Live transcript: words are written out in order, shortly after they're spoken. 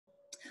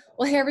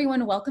Well, hey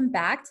everyone, welcome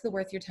back to the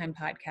Worth Your Time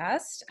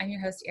podcast. I'm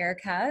your host,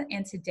 Erica,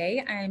 and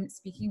today I'm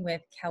speaking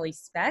with Kelly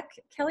Speck.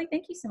 Kelly,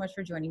 thank you so much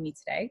for joining me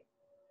today.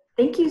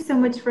 Thank you so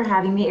much for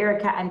having me,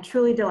 Erica. I'm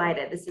truly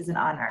delighted. This is an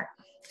honor.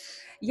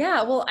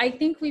 Yeah, well, I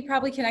think we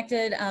probably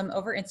connected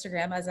over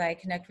Instagram, as I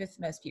connect with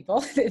most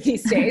people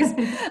these days.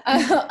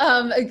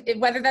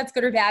 Whether that's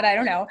good or bad, I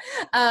don't know.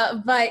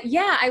 But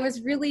yeah, I was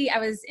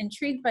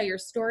intrigued by your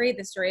story,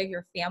 the story of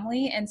your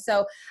family. And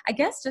so I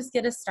guess just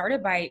get us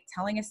started by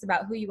telling us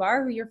about who you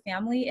are, who your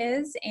family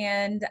is,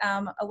 and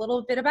a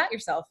little bit about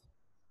yourself.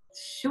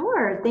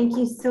 Sure. Thank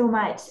you so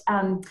much.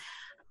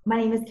 My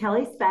name is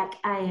Kelly Speck.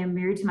 I am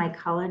married to my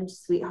college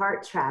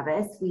sweetheart,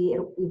 Travis. We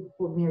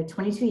were married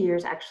 22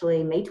 years,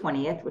 actually, May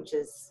 20th, which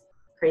is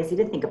crazy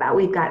to think about.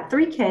 We've got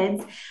 3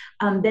 kids.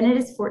 Bennett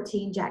is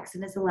 14,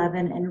 Jackson is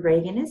 11, and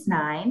Reagan is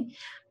 9.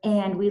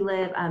 And we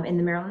live in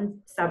the Maryland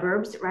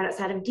suburbs right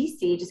outside of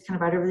DC, just kind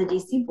of right over the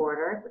DC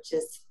border, which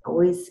is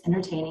always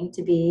entertaining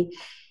to be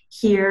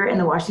here in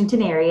the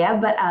Washington area.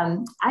 But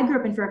I grew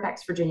up in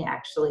Fairfax, Virginia,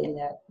 actually in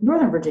the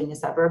Northern Virginia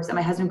suburbs. And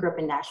my husband grew up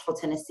in Nashville,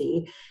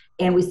 Tennessee.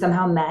 And we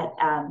somehow met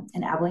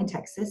in Abilene,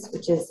 Texas,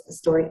 which is a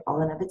story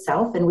all in of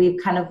itself. And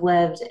we've kind of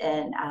lived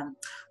in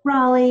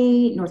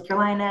Raleigh, North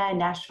Carolina,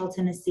 Nashville,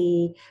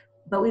 Tennessee.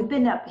 But we've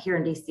been up here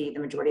in DC the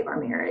majority of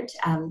our marriage.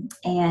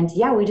 And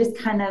yeah, we just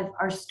kind of,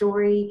 our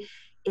story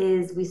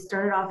is we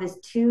started off as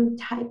 2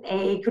 type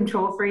A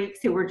control freaks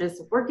who were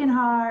just working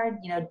hard,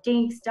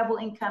 dinks, double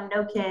income,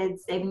 no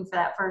kids, saving for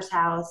that first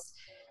house,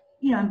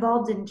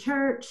 involved in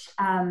church,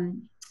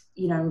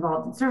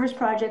 involved in service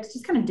projects,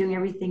 just kind of doing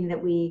everything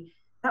that we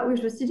thought we were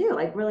supposed to do,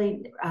 like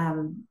really.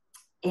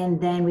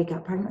 And then we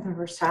got pregnant with our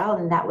first child,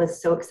 and that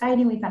was so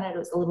exciting. We found out it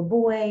was a little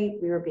boy.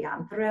 We were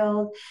beyond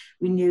thrilled.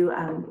 We knew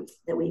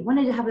that we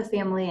wanted to have a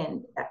family,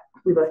 and that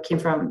we both came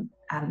from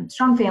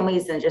strong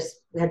families, and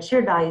just we had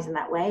shared values in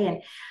that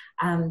way.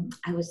 And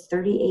I was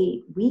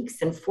 38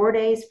 weeks and 4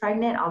 days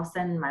pregnant. All of a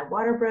sudden, my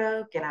water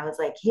broke, and I was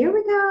like, "Here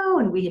we go!"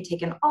 And we had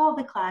taken all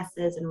the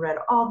classes and read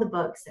all the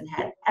books and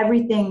had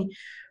everything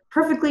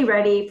perfectly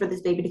ready for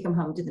this baby to come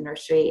home to the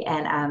nursery.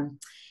 And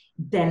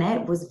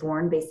Bennett was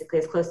born basically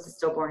as close to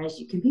stillborn as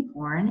you can be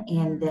born.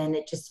 And then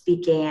it just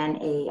began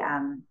a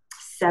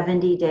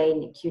 70-day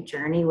NICU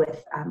journey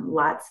with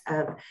lots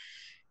of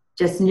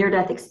just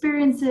near-death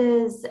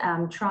experiences,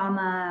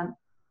 trauma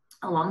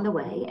along the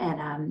way.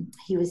 And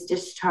he was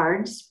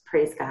discharged,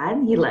 praise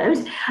God, he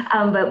lived.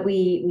 But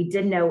we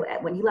did know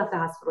when he left the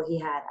hospital, he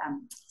had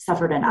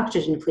suffered an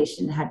oxygen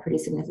depletion and had pretty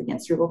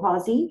significant cerebral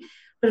palsy.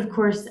 But of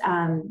course,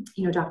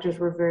 doctors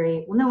were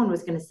no one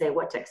was going to say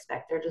what to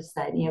expect. They just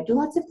said, do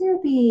lots of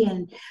therapy,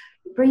 and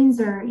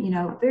brains are,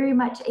 very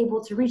much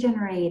able to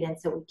regenerate. And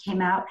so we came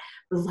out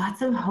with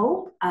lots of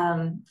hope.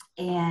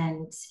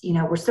 And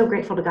we're so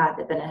grateful to God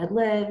that Bennett had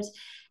lived.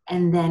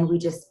 And then we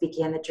just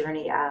began the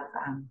journey of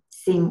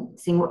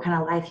seeing what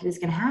kind of life he was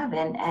going to have.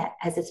 And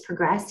as it's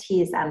progressed, he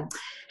has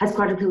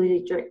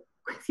quadriplegic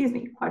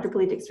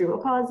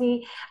cerebral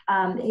palsy.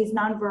 He's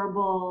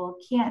nonverbal,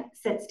 can't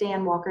sit,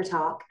 stand, walk, or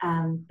talk,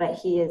 but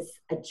he is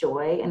a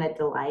joy and a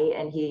delight,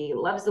 and he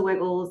loves the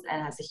wiggles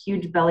and has a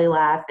huge belly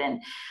laugh,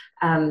 and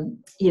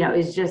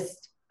is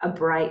just a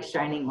bright,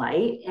 shining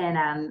light.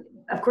 And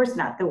of course,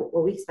 not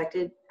what we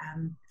expected,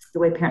 the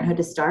way parenthood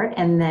to start.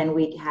 And then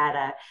we had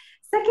a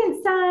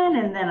second son,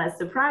 and then a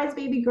surprise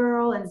baby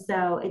girl, and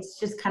so it's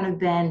just kind of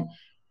been.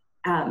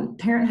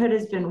 Parenthood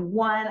has been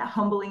one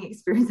humbling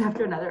experience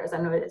after another, as I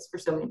know it is for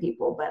so many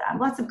people, but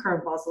lots of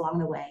curveballs along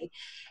the way.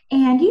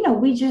 And,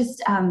 we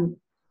just,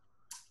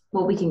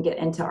 we can get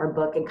into our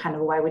book and kind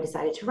of why we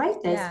decided to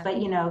write this, but,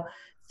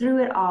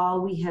 through it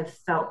all, we have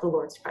felt the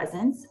Lord's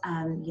presence.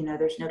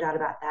 There's no doubt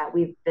about that.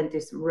 We've been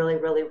through some really,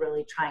 really,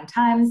 really trying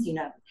times,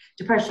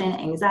 depression,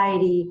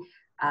 anxiety.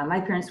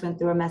 My parents went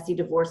through a messy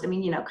divorce. I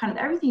mean, kind of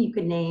everything you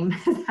could name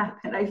has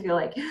happened, I feel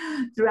like,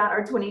 throughout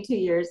our 22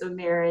 years of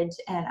marriage.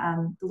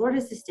 And the Lord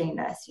has sustained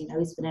us.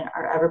 He's been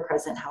our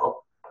ever-present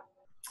help.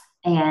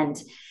 And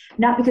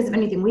not because of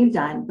anything we've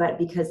done, but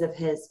because of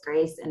his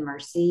grace and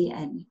mercy,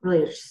 and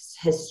really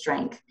just his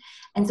strength.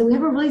 And so we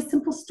have a really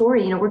simple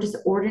story. We're just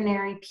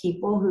ordinary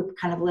people who've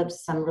kind of lived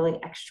some really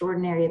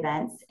extraordinary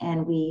events.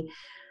 And we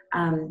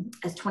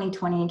as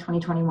 2020 and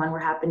 2021 were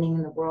happening,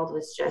 and the world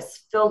was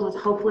just filled with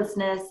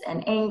hopelessness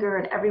and anger,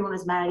 and everyone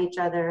was mad at each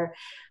other.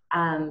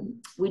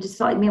 We just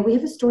felt like, man, we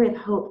have a story of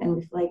hope, and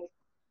we feel like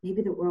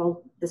maybe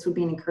this would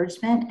be an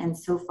encouragement. And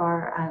so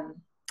far,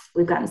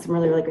 we've gotten some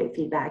really, really great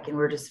feedback, and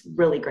we're just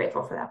really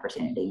grateful for the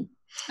opportunity.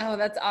 Oh,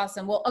 that's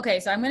awesome. Well, okay.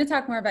 So I'm going to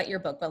talk more about your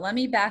book, but let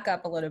me back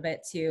up a little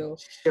bit to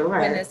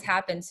when this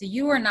happened. So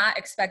you were not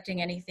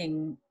expecting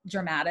anything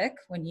dramatic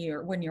when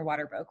your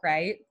water broke,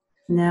 right?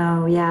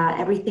 No, yeah,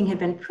 everything had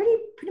been pretty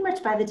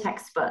much by the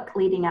textbook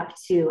leading up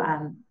to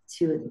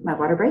my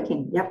water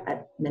breaking. Yep,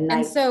 at midnight.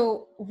 And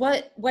so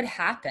what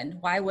happened?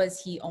 Why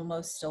was he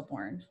almost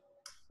stillborn?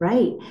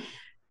 Right.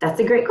 That's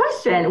a great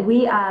question.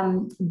 We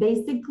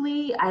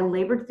basically, I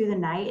labored through the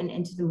night and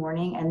into the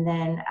morning. And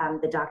then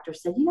the doctor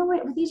said, you know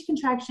what, with each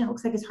contraction, it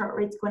looks like his heart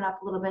rate's going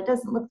up a little bit. It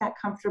doesn't look that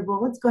comfortable.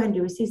 Let's go ahead and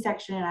do a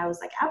C-section. And I was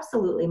like,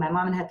 absolutely. My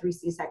mom had 3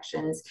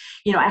 C-sections.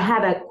 You know, I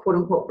had a quote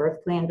unquote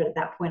birth plan, but at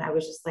that point I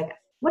was just like,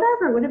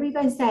 whatever you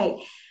guys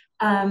say.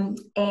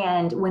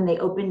 And when they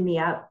opened me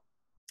up,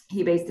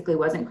 he basically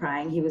wasn't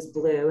crying. He was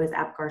blue. His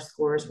APGAR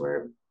scores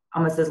were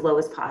almost as low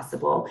as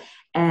possible.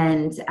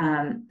 And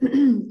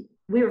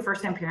we were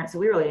first-time parents, so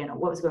we really didn't know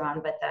what was going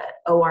on, but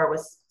the OR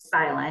was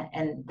silent,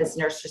 and this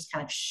nurse just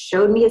kind of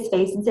showed me his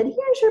face and said,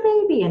 here's your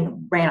baby,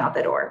 and ran out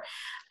the door.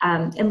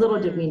 And little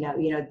did we know,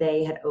 you know,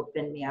 they had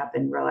opened me up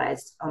and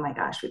realized, oh my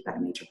gosh, we've got a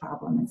major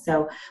problem. And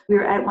so we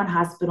were at one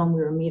hospital,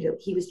 and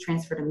he was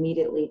transferred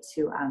immediately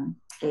to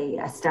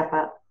a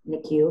step-up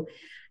NICU,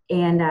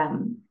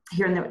 and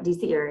here in the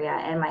DC area.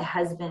 And my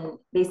husband,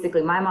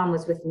 basically, my mom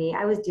was with me.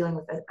 I was dealing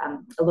with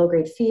a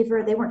low-grade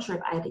fever. They weren't sure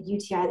if I had a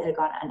UTI that had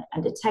gone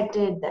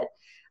undetected, that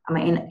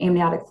my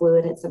amniotic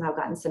fluid had somehow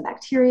gotten some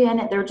bacteria in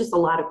it. There were just a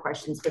lot of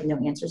questions, but no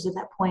answers at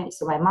that point.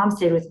 So my mom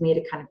stayed with me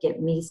to kind of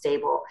get me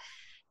stable.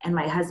 And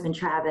my husband,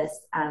 Travis,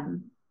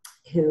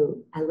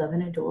 who I love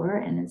and adore,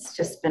 and it's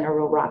just been a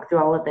real rock through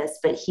all of this,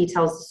 but he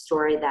tells the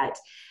story that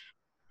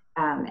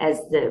as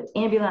the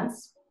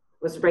ambulance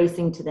was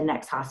racing to the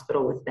next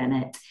hospital with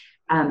Bennett,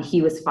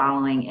 he was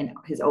following in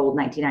his old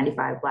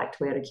 1995 black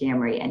Toyota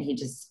Camry, and he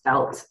just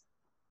felt,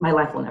 my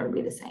life will never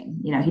be the same.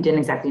 You know, he didn't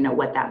exactly know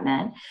what that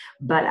meant,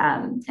 but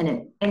in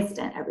an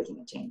instant, everything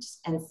had changed.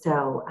 And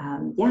so,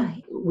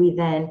 we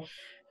then,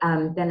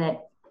 Bennett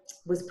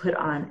was put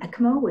on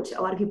ECMO, which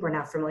a lot of people are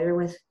now familiar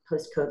with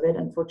post-COVID,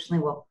 unfortunately.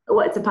 Well,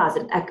 it's a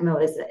positive.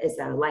 ECMO is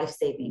a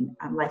life-saving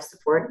life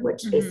support,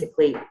 which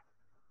basically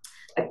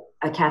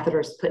a catheter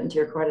is put into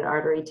your carotid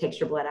artery, takes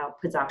your blood out,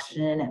 puts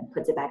oxygen in, and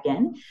puts it back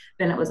in.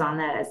 Bennett was on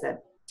that as a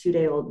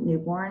 2-day-old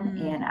newborn,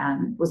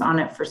 and was on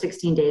it for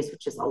 16 days,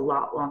 which is a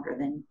lot longer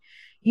than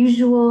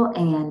usual.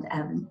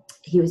 And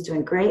he was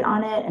doing great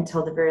on it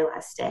until the very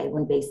last day,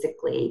 when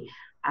basically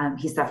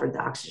he suffered the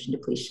oxygen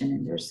depletion,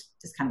 and there's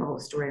just kind of a whole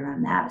story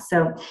around that.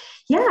 So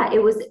yeah,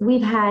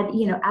 we've had,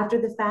 you know, after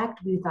the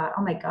fact, we thought,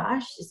 oh my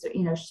gosh,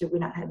 should we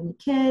not have any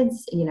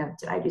kids? You know,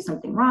 did I do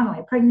something wrong in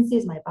my pregnancy?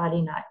 Is my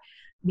body not,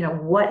 you know,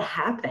 what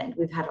happened?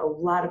 We've had a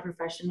lot of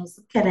professionals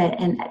look at it,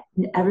 and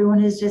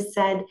everyone has just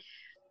said,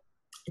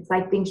 it's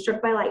like being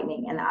struck by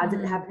lightning, and the odds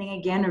of it happening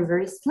again are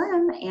very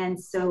slim. And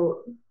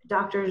so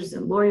doctors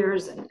and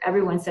lawyers and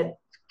everyone said,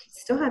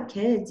 still have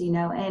kids, you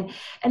know, and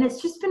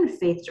it's just been a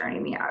faith journey. I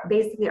mean,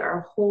 basically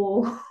our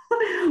whole,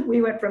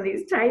 we went from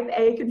these type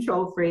A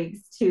control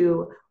freaks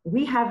to,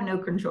 we have no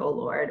control,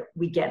 Lord,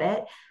 we get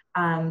it.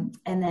 And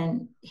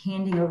then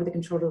handing over the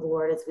control to the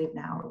Lord as we've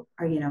now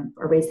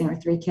are raising our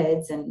 3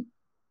 kids. And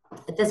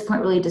at this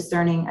point, really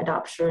discerning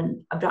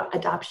adoption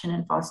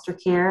and foster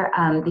care,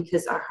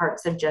 because our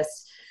hearts have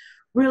just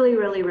really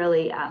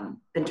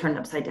been turned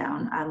upside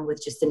down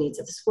with just the needs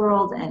of this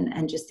world,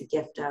 and just the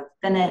gift of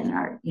Bennett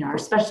and our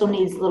special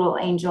needs little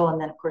angel, and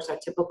then of course our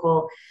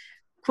typical,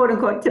 quote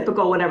unquote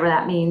typical, whatever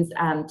that means,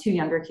 2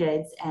 younger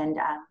kids. And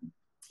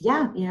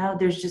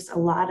there's just a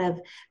lot of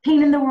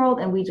pain in the world,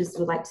 and we just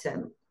would like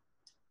to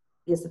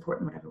be a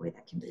support in whatever way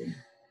that can be.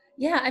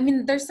 Yeah, I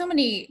mean, there's so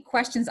many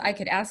questions I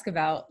could ask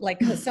about,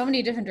 like so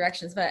many different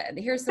directions, but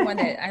here's the one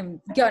that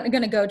I'm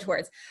going to go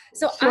towards.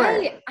 So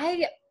sure.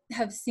 I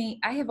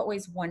have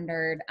always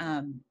wondered,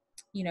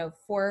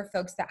 for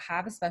folks that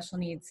have a special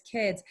needs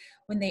kids,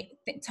 when they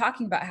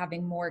talking about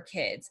having more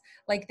kids,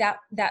 like that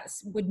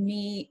would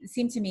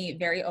seem to me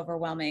very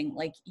overwhelming.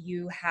 Like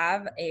you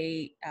have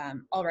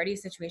already a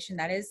situation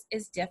that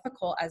is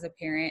difficult as a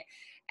parent.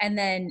 And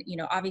then,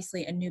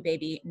 obviously a new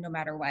baby, no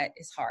matter what,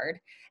 is hard.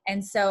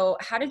 And so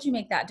how did you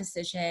make that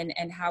decision?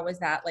 And how was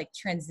that like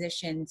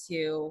transition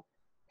to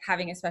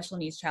having a special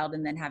needs child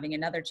and then having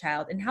another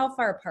child? And how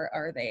far apart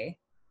are they?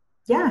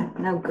 Yeah,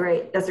 no,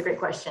 great. That's a great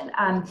question.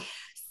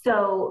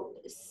 So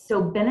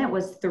Bennett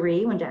was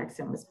 3 when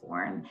Jackson was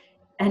born,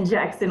 and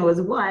Jackson was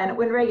 1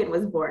 when Reagan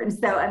was born.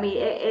 So, I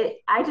mean,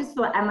 I just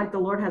feel I'm like, the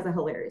Lord has a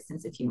hilarious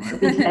sense of humor,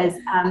 because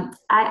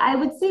I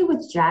would say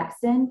with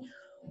Jackson,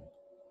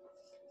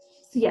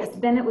 so yes,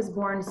 Bennett was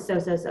born so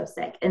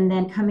sick. And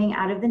then coming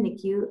out of the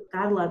NICU,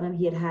 God love him,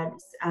 he had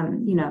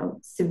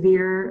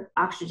severe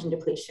oxygen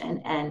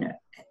depletion and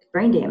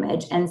brain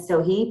damage. And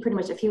so he pretty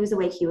much, if he was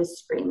awake, he was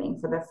screaming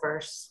for the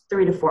first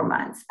 3 to 4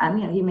 months.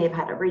 He may have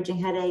had a raging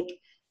headache,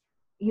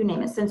 you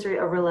name it, sensory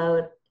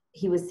overload.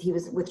 He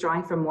was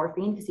withdrawing from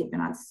morphine because he'd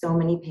been on so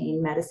many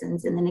pain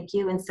medicines in the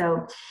NICU. And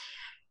so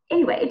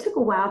anyway, it took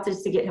a while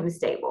just to get him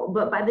stable.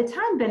 But by the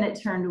time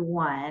Bennett turned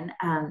 1,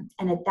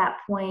 and at that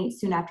point,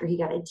 soon after, he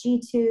got a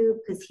G-tube,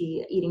 because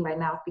eating by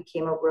mouth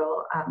became a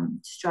real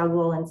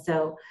struggle. And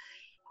so,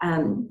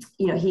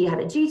 he had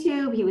a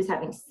G-tube, he was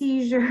having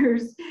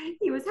seizures,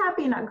 he was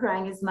happy and not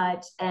crying as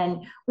much.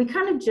 And we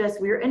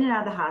we were in and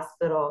out of the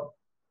hospital.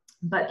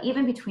 But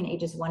even between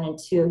ages 1 and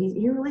 2,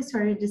 he really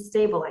started to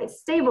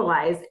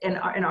stabilize in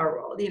our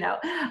world,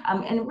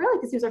 and really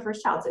because he was our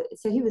first child.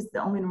 So he was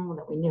the only normal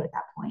that we knew at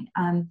that point.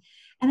 And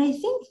And I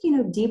think,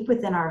 deep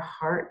within our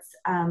hearts,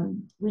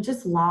 we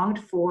just longed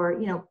for,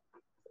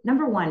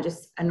 number one,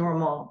 just a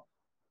normal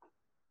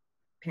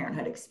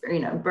parenthood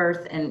experience,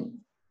 birth and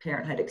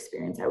parenthood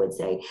experience, I would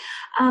say.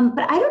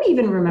 But I don't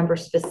even remember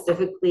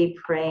specifically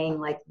praying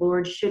like,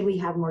 Lord, should we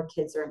have more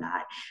kids or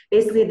not?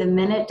 Basically, the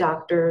minute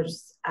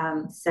doctors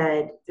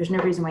said, there's no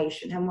reason why you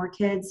shouldn't have more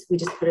kids, we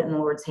just put it in the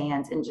Lord's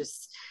hands, and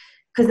just,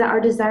 because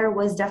our desire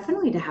was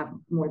definitely to have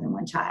more than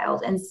one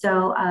child. And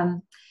so,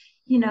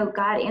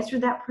 God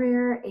answered that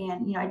prayer.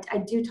 And, I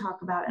do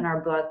talk about in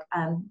our book,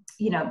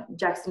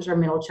 Jackson's our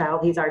middle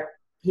child. He's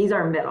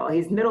our middle.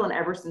 He's middle in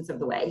every sense of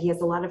the way. He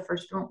has a lot of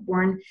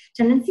firstborn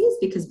tendencies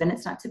because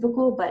Bennett's not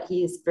typical, but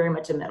he is very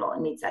much a middle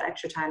and needs that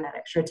extra time, that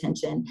extra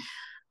attention.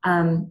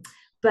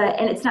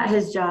 And it's not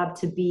his job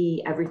to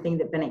be everything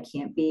that Bennett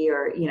can't be,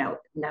 or,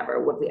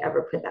 never would we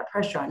ever put that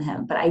pressure on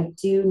him. But I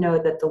do know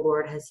that the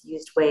Lord has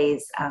used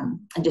ways, and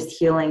just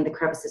healing the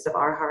crevices of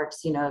our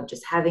hearts,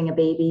 just having a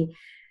baby,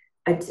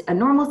 a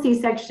normal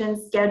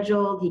C-section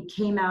scheduled. He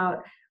came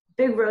out,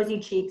 big rosy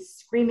cheeks,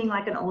 screaming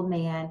like an old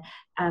man.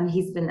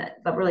 He's been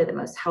really the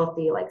most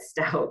healthy, like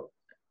stout,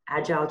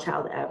 agile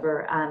child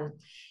ever. And,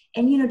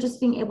 just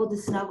being able to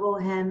snuggle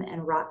him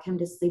and rock him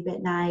to sleep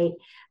at night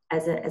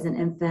as an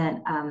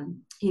infant,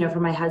 for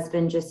my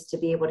husband, just to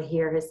be able to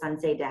hear his son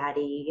say,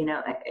 daddy,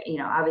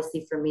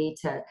 obviously for me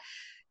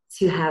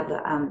to have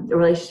a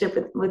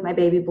relationship with my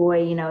baby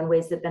boy, in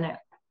ways that Bennett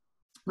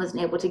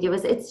wasn't able to give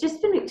us. It's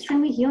just been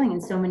extremely healing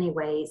in so many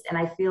ways. And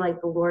I feel like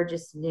the Lord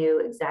just knew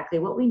exactly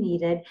what we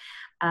needed.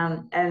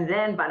 And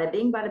then bada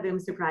bing, bada boom,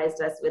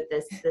 surprised us with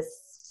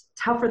this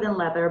tougher than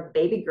leather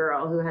baby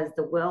girl who has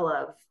the will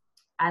of,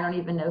 I don't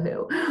even know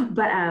who,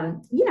 but,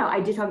 I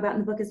do talk about in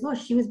the book as well.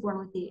 She was born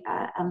with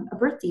a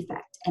birth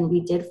defect. And we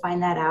did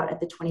find that out at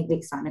the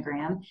 20-week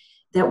sonogram.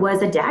 That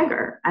was a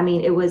dagger. I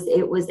mean, it was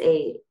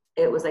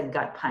a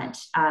gut punch,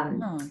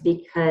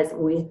 because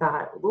we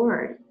thought,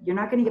 Lord, you're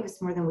not going to give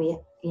us more than we,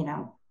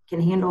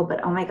 can handle.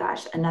 But oh my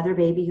gosh, another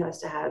baby who has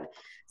to have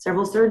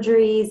several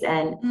surgeries,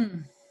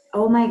 and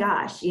oh my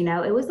gosh,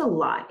 it was a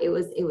lot. It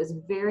was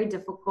very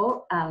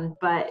difficult.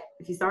 But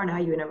if you saw her now,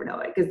 you would never know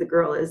it, because the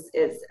girl is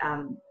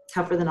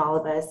tougher than all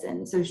of us,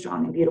 and so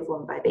strong and beautiful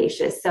and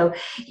vivacious. So,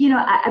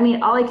 I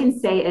mean, all I can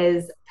say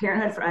is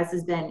parenthood for us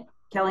has been,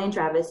 Kelly and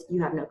Travis,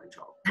 you have no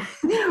control.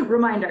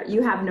 Reminder,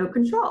 you have no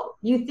control.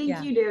 You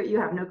think you do, you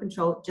have no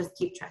control. Just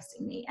keep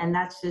trusting me. And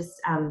that's just,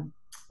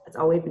 that's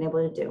all we've been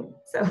able to do.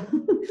 So,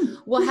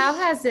 well, how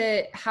has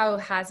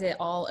it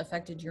all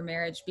affected your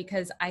marriage?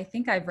 Because I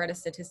think I've read a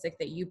statistic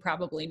that you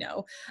probably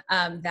know,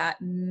 that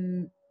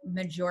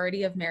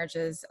majority of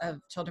marriages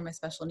of children with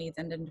special needs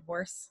end in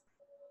divorce.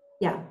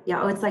 Yeah.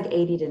 Oh, it's like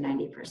 80 to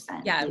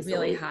 90%. Yeah, easily.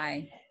 really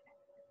high.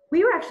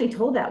 We were actually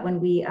told that when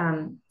we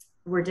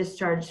were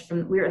discharged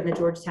we were in the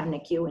Georgetown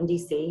NICU in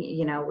DC,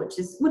 which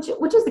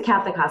is the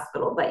Catholic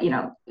hospital, but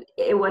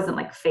it wasn't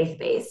like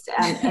faith-based.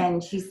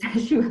 And she said,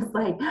 she was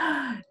like,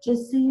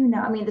 just so you know,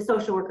 I mean, the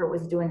social worker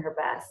was doing her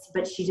best,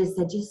 but she just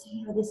said, just so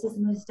you know, this is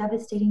the most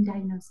devastating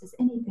diagnosis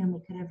any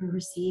family could ever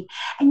receive,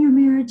 and your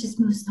marriage is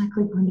most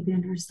likely going to be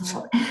under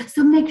assault.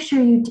 So make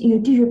sure you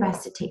do your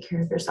best to take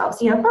care of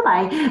yourselves.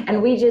 Bye-bye.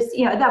 And we just,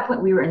 at that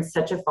point, we were in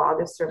such a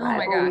fog of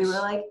survival. Oh my gosh. We were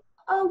like,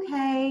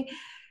 okay,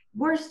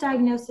 worst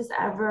diagnosis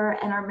ever,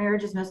 and our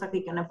marriage is most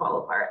likely going to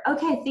fall apart.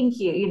 Okay, thank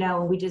you.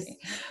 We just,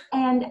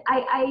 and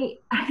I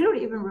don't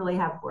even really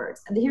have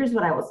words. And here's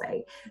what I will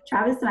say.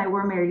 Travis and I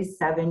were married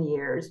 7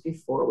 years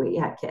before we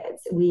had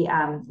kids. We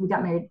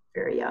got married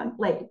very young,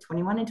 like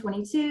 21 and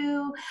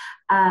 22.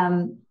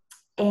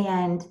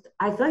 And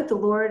I feel like the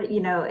Lord,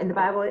 in the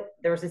Bible,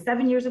 there was the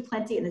 7 years of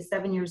plenty and the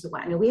 7 years of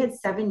want. And we had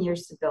 7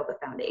 years to build the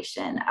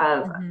foundation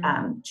of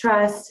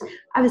trust,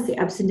 obviously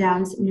ups and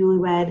downs,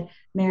 newlywed,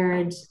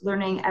 marriage,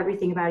 learning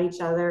everything about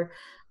each other.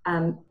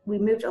 We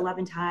moved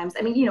 11 times.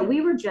 I mean,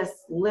 we were just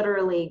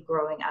literally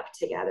growing up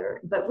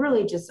together, but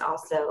really just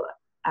also,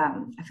 I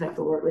feel like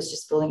the Lord was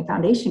just building a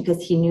foundation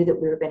because he knew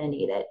that we were going to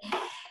need it.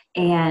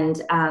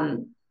 And,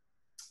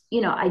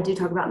 I do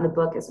talk about in the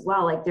book as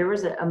well, like there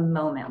was a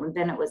moment when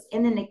Bennett was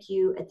in the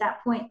NICU. At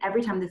that point,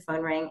 every time the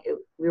phone rang,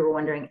 we were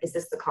wondering, is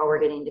this the call we're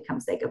getting to come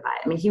say goodbye?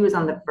 I mean, he was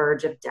on the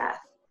verge of death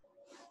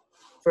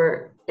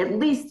for at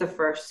least the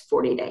first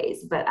 40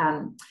 days. But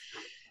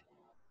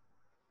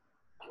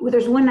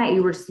there's one night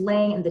you were just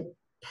laying in the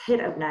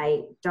pit of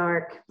night,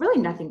 dark, really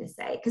nothing to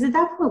say. Because at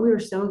that point we were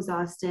so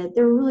exhausted,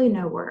 there were really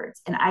no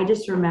words. And I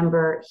just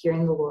remember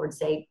hearing the Lord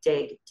say,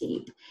 dig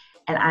deep.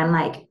 And I'm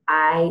like,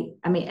 I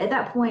mean, at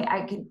that point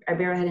I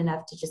barely had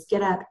enough to just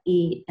get up,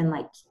 eat, and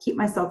like keep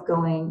myself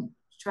going,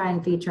 try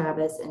and feed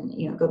Travis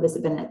and, go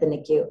visit Bennett at the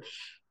NICU.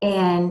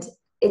 And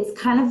it's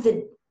kind of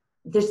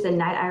the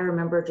night I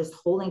remember just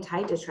holding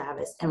tight to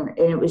Travis. And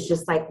it was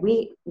just like,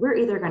 we're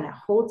either going to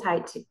hold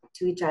tight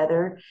to each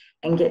other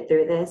and get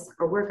through this,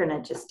 or we're going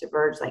to just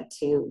diverge like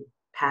two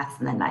paths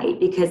in the night,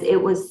 because there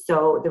was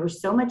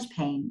so much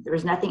pain. There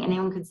was nothing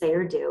anyone could say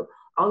or do.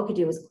 All we could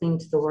do was cling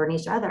to the Lord and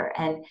each other.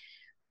 And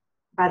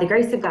by the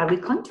grace of God, we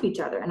clung to each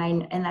other.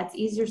 And that's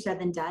easier said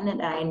than done.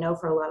 And I know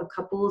for a lot of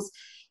couples,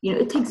 you know,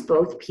 it takes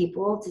both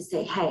people to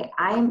say, hey,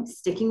 I'm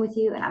sticking with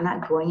you and I'm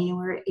not going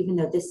anywhere, even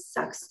though this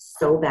sucks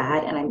so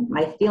bad. And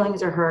my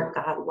feelings are hurt.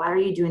 God, why are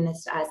you doing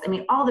this to us? I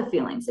mean, all the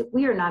feelings. If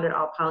we are not at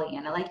all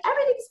Pollyanna, like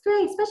everything's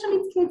great, special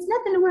needs kids,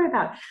 nothing to worry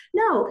about.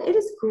 No, it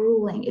is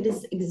grueling. It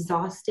is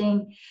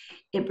exhausting.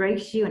 It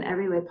breaks you in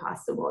every way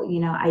possible. You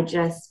know, I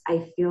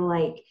feel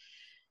like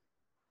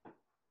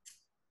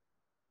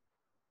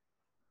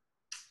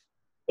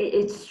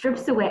it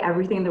strips away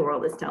everything the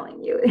world is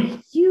telling you.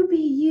 You be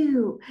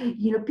you,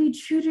 you know, be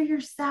true to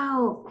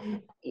yourself,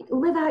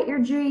 live out your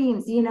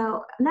dreams. You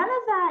know, none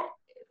of that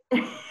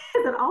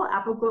is at all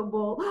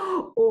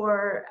applicable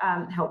or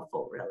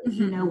helpful, really.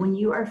 Mm-hmm. You know, when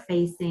you are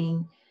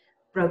facing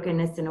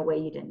brokenness in a way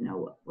you didn't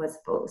know was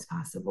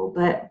possible,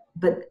 but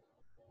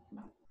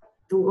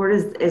the Lord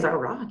is our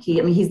rock.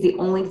 He's the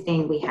only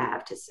thing we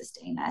have to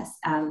sustain us.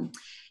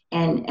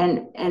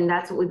 And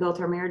that's what we built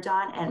our marriage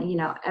on. And, you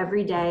know,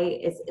 every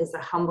day is a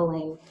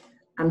humbling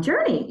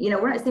journey. You know,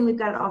 we're not saying we've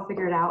got it all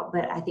figured out,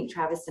 but I think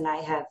Travis and I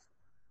have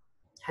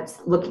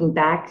looking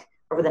back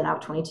over the now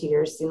 22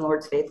 years, seen the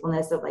Lord's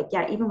faithfulness of like,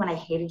 yeah, even when I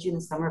hated you in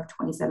the summer of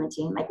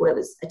 2017, like, well, it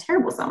was a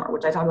terrible summer,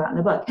 which I talk about in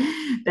the book.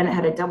 Bennett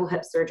had a double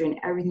hip surgery and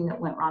everything that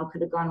went wrong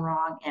could have gone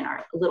wrong. And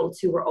our little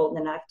two were old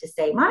enough to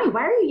say, Mommy,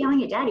 why are you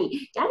yelling at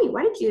Daddy? Daddy,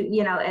 why did you,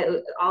 you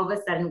know, all of a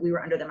sudden we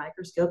were under the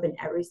microscope in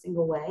every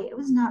single way. It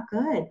was not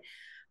good.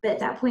 But at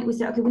that point we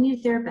said, okay, we need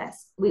a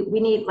therapist. We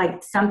need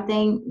like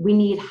something, we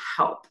need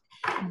help.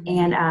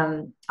 And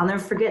I'll never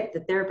forget the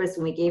therapist,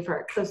 when we gave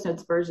her a Cliff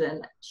Notes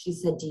version, she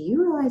said, do you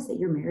realize that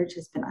your marriage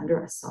has been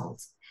under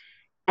assault?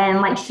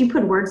 And like, she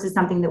put words to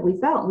something that we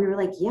felt. We were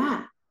like,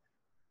 yeah,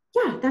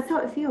 that's how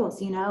it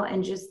feels, you know?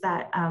 And just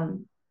that,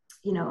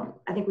 you know,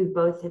 I think we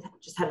both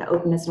just had an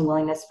openness and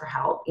willingness for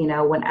help, you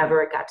know,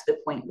 whenever it got to the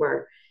point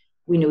where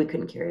we knew we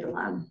couldn't carry it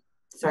alone.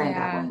 Sorry,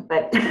 yeah. I'm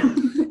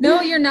babbling, but.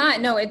 No, you're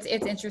not. No, it's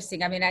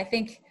interesting. I mean, I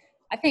think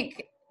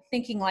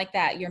thinking like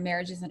that, your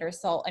marriage is under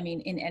assault, I mean,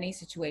 in any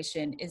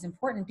situation is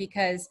important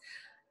because,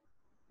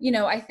 you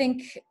know, I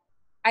think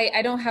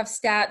I don't have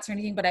stats or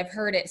anything, but I've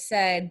heard it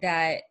said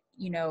that,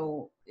 you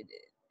know,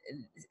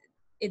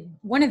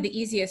 one of the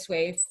easiest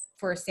ways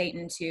for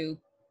Satan to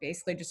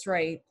basically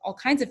destroy all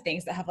kinds of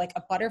things that have like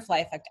a butterfly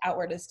effect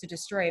outward is to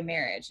destroy a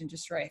marriage and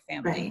destroy a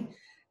family. Right.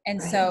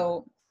 And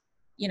so,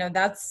 you know,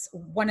 that's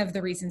one of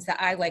the reasons that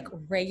I like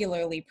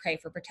regularly pray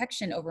for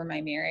protection over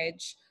my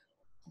marriage,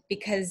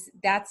 because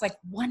that's like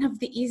one of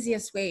the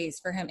easiest ways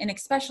for him. And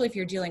especially if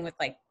you're dealing with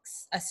like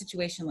a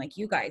situation like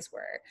you guys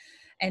were.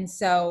 And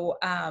so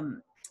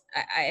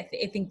I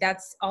think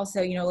that's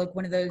also, you know, like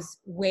one of those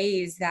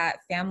ways that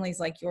families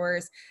like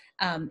yours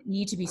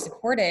need to be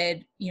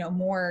supported, you know,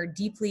 more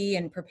deeply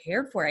and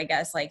prepared for, I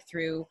guess, like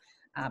through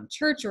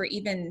church or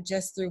even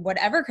just through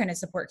whatever kind of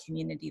support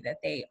community that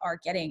they are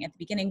getting at the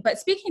beginning. But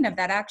speaking of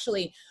that,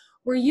 actually,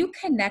 were you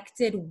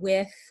connected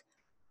with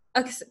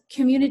a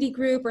community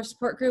group or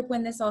support group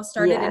when this all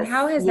started? Yes, and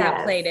how has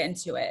that played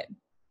into it?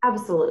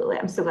 Absolutely.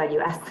 I'm so glad you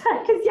asked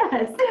that, because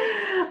yes,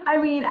 I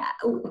mean,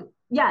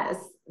 yes,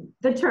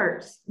 the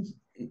church,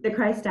 the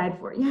Christ died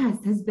for, yes,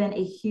 has been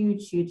a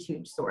huge, huge,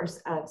 huge source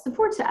of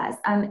support to us.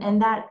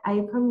 And that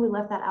I probably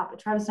left that out, but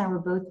Travis and I were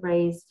both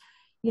raised,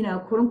 you know,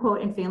 quote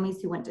unquote, in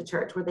families who went to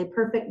church. Were they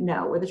perfect?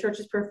 No. Were the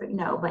churches perfect?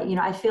 No. But, you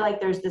know, I feel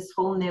like there's this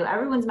whole new,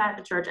 everyone's mad at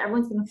the church.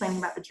 Everyone's complaining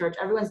about the church.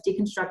 Everyone's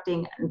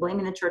deconstructing and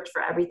blaming the church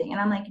for everything.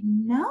 And I'm like,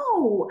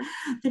 no,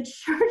 the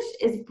church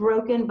is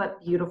broken, but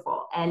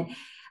beautiful. And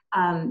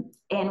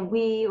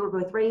we were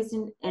both raised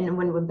in, and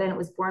when Bennett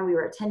was born, we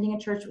were attending a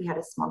church. We had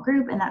a small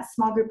group, and that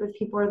small group of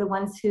people are the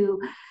ones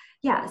who,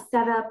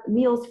 set up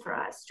meals for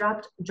us,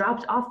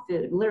 dropped off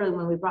food, literally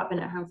when we brought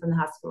Bennett home from the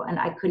hospital, and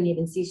I couldn't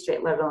even see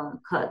straight, let alone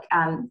cook.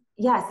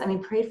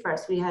 Prayed for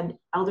us. We had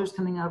elders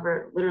coming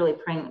over, literally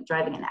praying,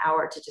 driving an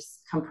hour to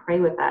just come pray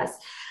with us.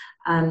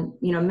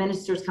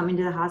 Ministers coming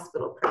to the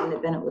hospital, praying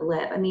that Bennett would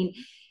live. I mean,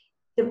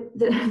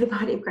 the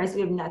body of Christ,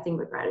 we have nothing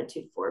but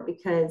gratitude for,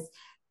 because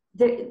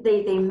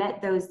they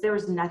met those, there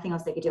was nothing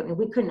else they could do. I mean,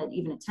 we couldn't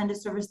even attend a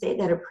service. They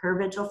had a prayer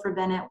vigil for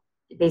Bennett,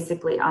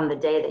 basically on the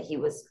day that he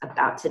was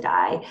about to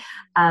die.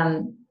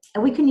 And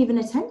we couldn't even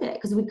attend it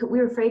because we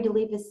were afraid to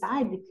leave his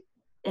side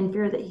in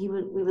fear that we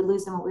would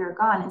lose him when we were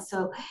gone. And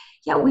so,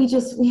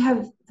 we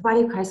have, the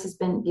body of Christ has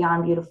been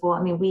beyond beautiful.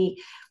 I mean, we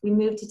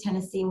moved to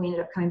Tennessee, and we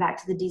ended up coming back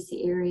to the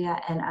DC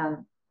area,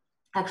 and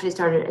actually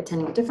started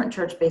attending a different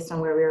church based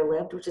on where we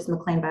lived, which is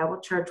McLean Bible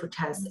Church, which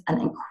has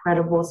an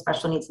incredible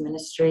special needs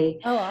ministry.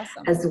 Oh,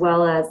 awesome. As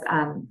well as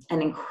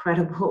an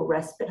incredible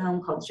respite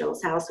home called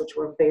Jill's House, which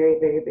we're very,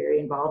 very,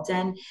 very involved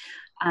in.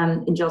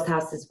 And Jill's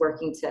House is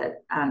working to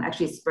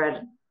actually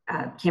spread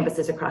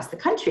campuses across the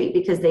country,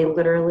 because they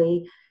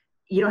literally,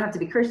 you don't have to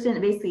be Christian.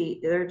 Basically,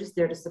 they're just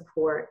there to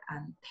support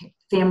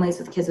families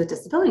with kids with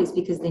disabilities,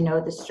 because they know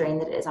the strain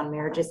that it is on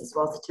marriages as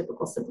well as the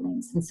typical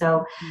siblings. And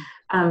so,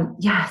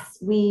 yes,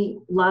 we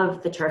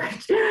love the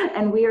church,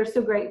 and we are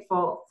so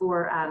grateful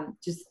for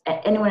just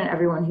anyone and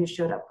everyone who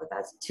showed up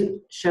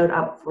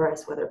for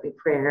us, whether it be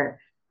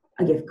prayer,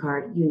 a gift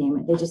card, you name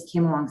it. They just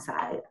came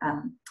alongside.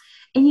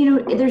 And, you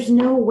know, there's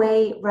no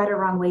way, right or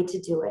wrong way to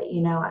do it.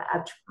 You know,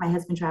 my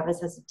husband,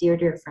 Travis, has a dear,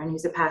 dear friend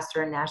who's a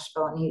pastor in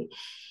Nashville, and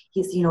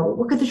he's, you know,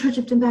 what could the church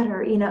have done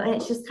better? You know, and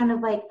it's just kind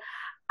of like,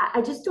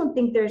 I just don't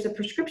think there's a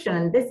prescription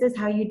and this is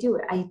how you do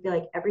it. I feel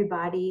like every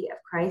body of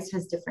Christ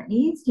has different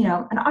needs. You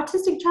know, an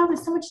autistic child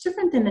is so much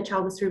different than a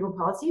child with cerebral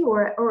palsy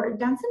or a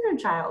Down syndrome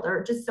child,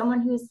 or just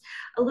someone who's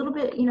a little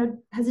bit, you know,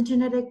 has a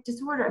genetic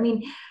disorder. I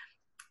mean,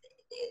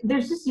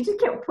 you just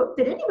can't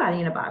fit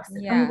anybody in a box.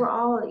 Yeah. I mean, we're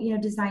all, you know,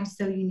 designed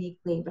so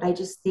uniquely, but I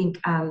just think,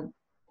 I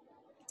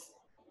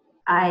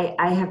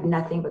have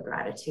nothing but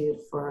gratitude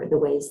for the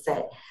ways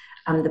that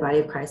the body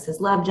of Christ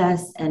has loved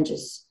us and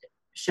just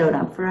showed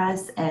up for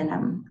us.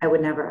 And I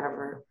would never,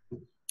 ever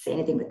say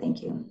anything but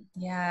thank you.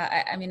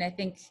 Yeah. I mean, I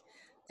think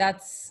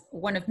that's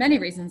one of many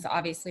reasons,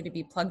 obviously, to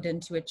be plugged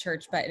into a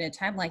church, but in a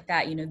time like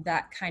that, you know,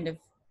 that kind of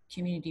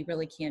community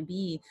really can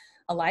be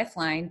a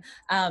lifeline.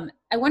 I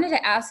wanted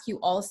to ask you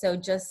also,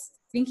 just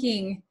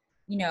thinking,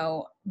 you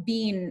know,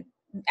 being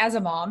as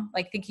a mom,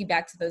 like thinking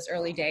back to those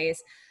early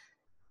days,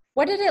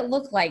 what did it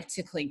look like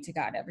to cling to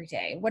God every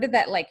day? What did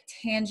that like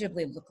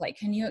tangibly look like?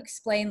 Can you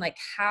explain like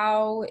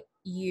how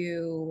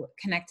you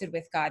connected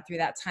with God through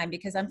that time?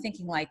 Because I'm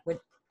thinking like with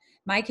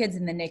my kids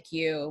in the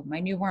NICU, my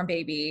newborn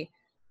baby,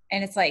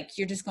 and it's like,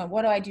 you're just going,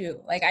 what do I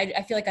do? Like,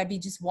 I feel like I'd be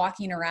just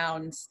walking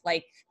around,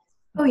 like,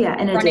 oh yeah,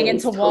 in a running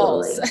daze, into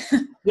walls.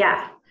 totally.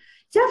 Yeah,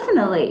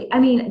 definitely. I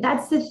mean,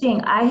 that's the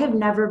thing. I have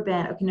never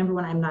been, okay, number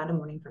one, I'm not a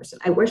morning person.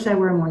 I wish I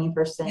were a morning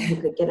person who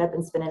could get up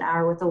and spend an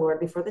hour with the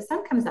Lord before the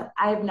sun comes up.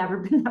 I have never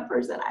been that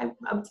person. I'm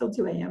up till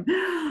 2 a.m.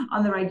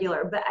 on the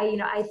regular. But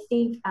I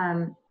think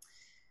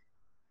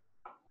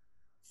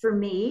for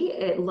me,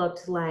 it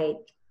looked like,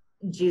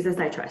 Jesus,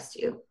 I trust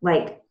you.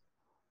 Like,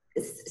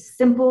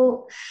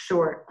 simple,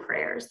 short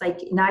prayers, like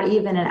not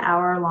even an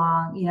hour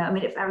long. You know, I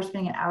mean, if I were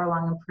spending an hour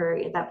long in prayer,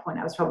 at that point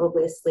I was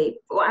probably asleep.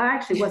 Well, I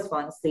actually was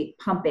falling asleep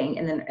pumping,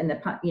 and then in the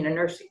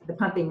nursing, the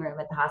pumping room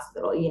at the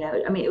hospital. You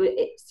know, I mean,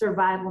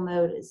 survival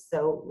mode is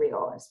so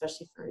real,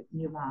 especially for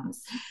new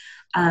moms.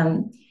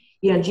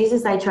 You know,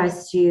 Jesus, I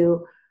trust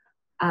you.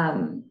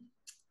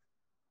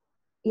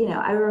 You know,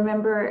 I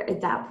remember at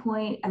that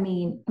point, I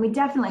mean,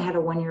 definitely had a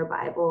 1-year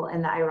Bible.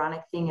 And the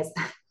ironic thing is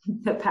that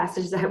the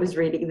passage that I was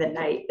reading the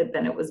night that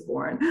Bennett was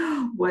born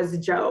was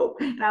Job.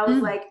 And I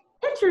was like,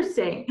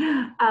 interesting.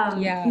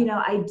 Yeah. You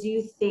know, I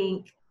do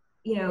think,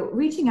 you know,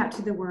 reaching out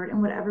to the word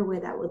in whatever way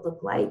that would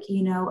look like,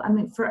 you know, I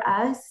mean, for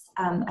us,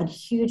 a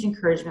huge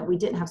encouragement. We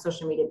didn't have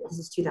social media. This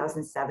is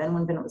 2007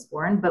 when Bennett was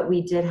born, but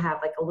we did have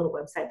like a little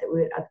website that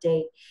we would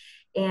update.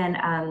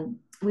 And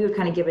we would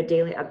kind of give a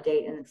daily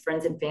update, and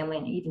friends and family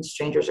and even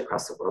strangers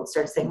across the world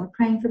started saying, we're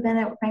praying for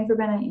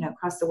Bennett, you know,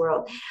 across the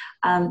world.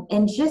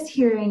 And just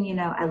hearing, you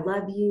know, I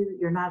love you,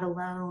 you're not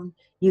alone,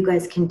 you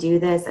guys can do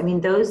this. I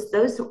mean, those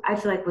I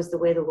feel like was the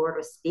way the Lord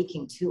was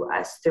speaking to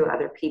us through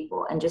other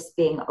people, and just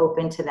being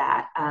open to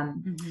that.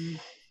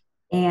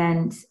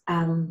 And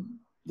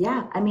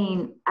yeah, I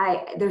mean,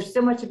 there's so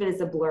much of it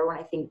as a blur when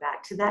I think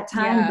back to that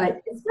time,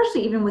 but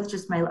especially even with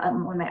just when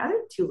my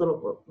other 2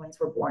 little ones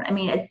were born. I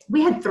mean,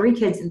 we had 3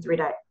 kids and 3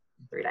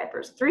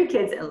 diapers, 3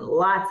 kids and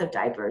lots of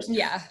diapers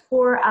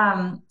for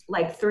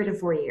like 3 to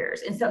 4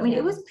 years. And so, I mean,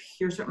 it was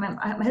pure.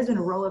 My husband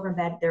would roll over in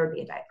bed, there would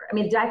be a diaper. I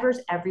mean, diapers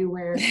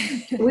everywhere.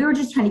 We were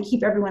just trying to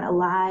keep everyone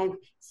alive,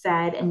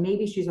 fed, and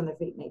maybe shoes on their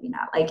feet, maybe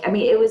not. Like, I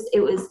mean, it was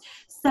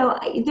so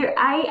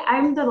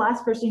I'm the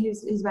last person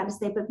who's about to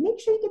say, but make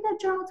sure you get that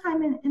journal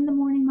time in the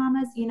morning,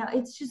 mamas. You know,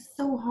 it's just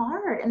so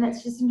hard. And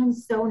that's just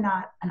sometimes so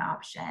not an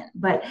option.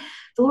 But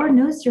the Lord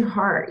knows your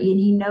heart, and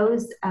he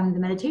knows the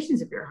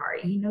meditations of your heart,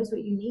 and he knows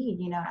what you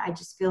need. You know, I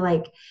just feel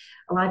like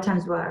a lot of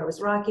times while I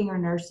was rocking or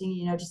nursing,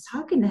 you know, just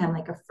talking to him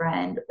like a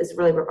friend is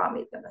really what brought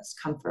me the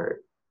most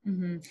comfort.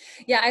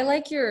 Yeah. I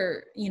like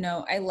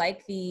I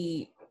like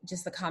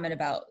just the comment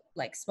about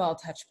like small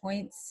touch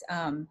points.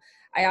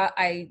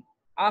 I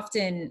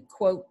often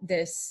quote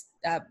this.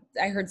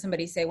 I heard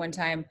somebody say one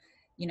time,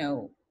 you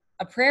know,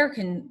 a prayer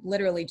can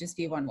literally just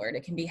be one word.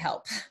 It can be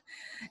help.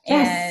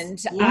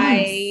 And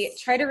I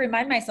try to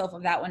remind myself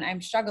of that when I'm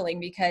struggling,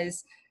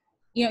 because,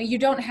 you know, you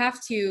don't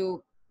have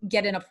to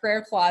get in a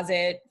prayer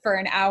closet for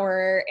an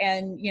hour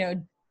and, you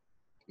know,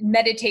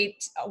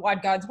 meditate on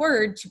God's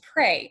word to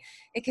pray.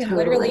 It can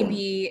literally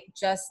be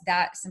just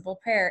that simple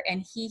prayer,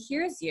 and he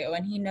hears you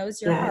and he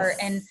knows your heart.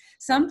 And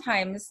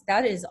sometimes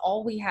that is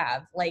all we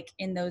have, like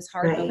in those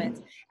hard moments.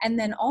 And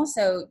then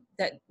also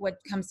that what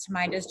comes to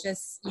mind is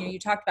just, you know, you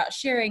talked about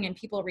sharing and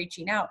people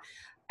reaching out.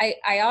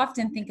 I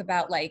often think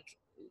about like,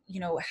 you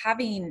know,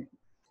 having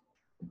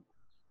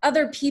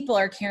other people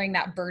are carrying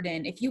that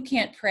burden. If you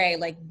can't pray,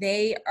 like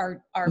they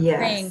are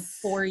praying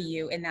for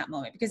you in that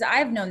moment, because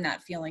I've known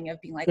that feeling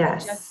of being like, I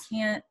just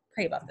can't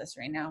pray about this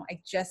right now. I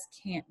just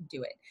can't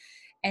do it.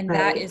 And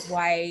that is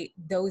why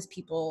those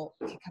people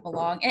can come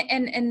along,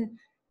 and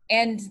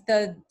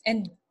the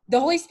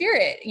Holy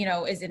Spirit, you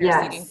know, is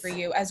interceding for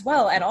you as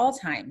well at all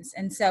times.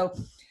 And so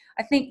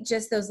I think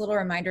just those little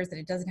reminders that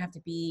it doesn't have to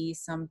be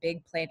some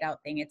big played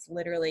out thing. It's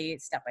literally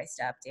step by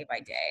step, day by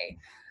day.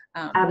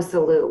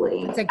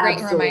 Absolutely. It's a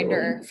great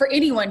reminder for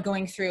anyone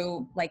going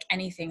through like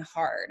anything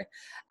hard.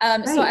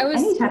 So I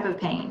was any type of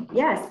pain.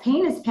 Yes,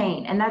 pain is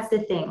pain. And that's the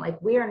thing.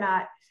 Like we are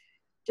not,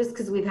 just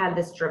because we've had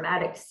this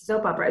dramatic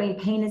soap opera. I mean,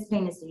 pain is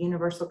pain. It's a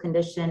universal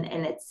condition.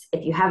 And it's,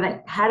 if you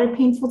haven't had a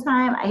painful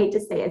time, I hate to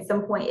say at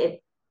some point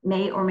it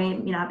may or may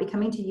not be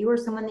coming to you or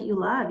someone that you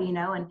love, you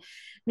know, and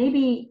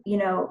maybe, you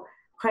know,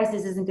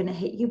 crisis isn't going to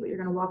hit you, but you're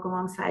going to walk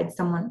alongside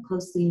someone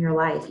closely in your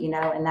life, you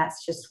know, and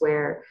that's just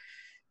where,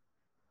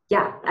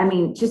 yeah, I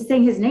mean, just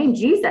saying his name,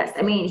 Jesus.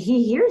 I mean,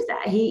 he hears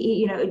that. He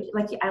you know,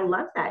 like, I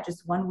love that.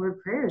 Just one word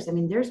prayers. I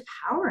mean, there's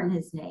power in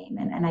his name.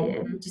 And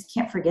I just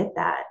can't forget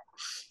that.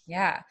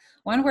 Yeah.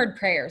 One word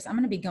prayers. I'm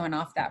going to be going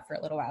off that for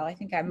a little while. I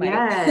think I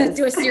might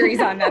do a series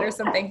on that or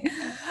something.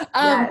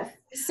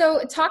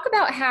 So talk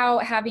about how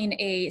having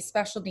a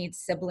special needs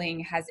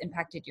sibling has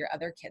impacted your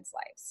other kids'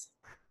 lives.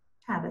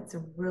 Yeah, that's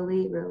a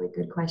really, really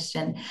good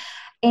question.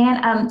 And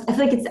I feel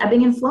like it's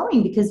ebbing and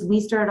flowing because we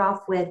started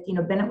off with, you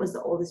know, Bennett was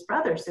the oldest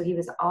brother. So he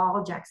was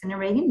all Jackson and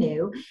Reagan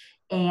knew.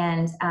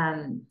 And,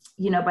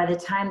 you know, by the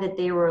time that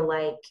they were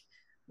like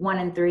 1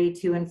 and 3,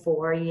 2 and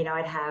 4, you know,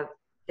 I'd have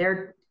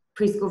their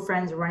preschool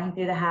friends running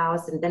through the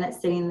house and Bennett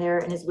sitting there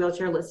in his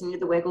wheelchair, listening to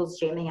the Wiggles,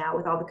 jamming out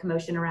with all the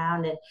commotion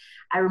around. And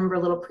I remember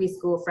little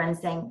preschool friends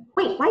saying,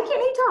 wait, why can't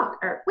he talk?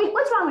 Or wait,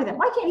 what's wrong with him?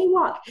 Why can't he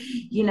walk?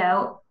 You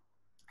know?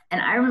 And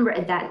I remember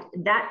at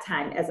that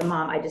time as a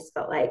mom, I just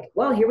felt like,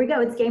 well, here we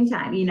go. It's game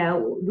time. You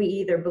know, we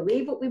either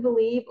believe what we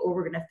believe or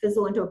we're going to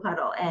fizzle into a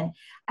puddle. And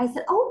I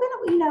said, oh,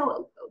 Bennett, you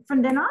know,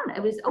 from then on,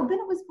 Bennett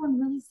was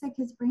born really sick.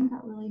 His brain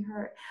got really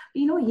hurt. But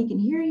you know, he can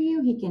hear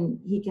you. He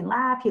can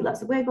laugh. He loves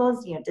the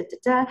Wiggles, you know, da,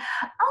 da, da.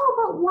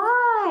 Oh, but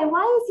why?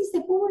 Why is he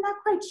sick? Well, we're not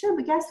quite sure.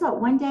 But guess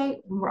what? One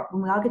day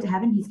when we all get to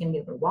heaven, he's going to be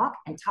able to walk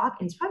and talk.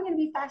 And he's probably going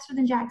to be faster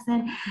than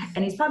Jackson.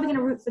 And he's probably going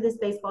to root for this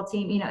baseball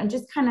team, you know, and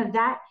just kind of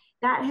that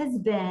has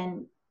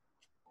been,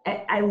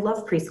 I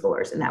love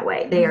preschoolers in that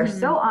way. They are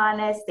so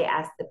honest. They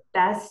ask the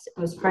best,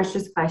 most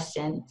precious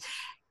question.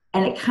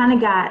 And it kind of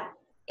got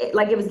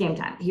like it was game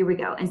time. Here we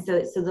go. And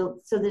so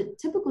the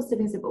typical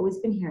siblings have always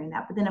been hearing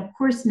that. But then of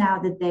course, now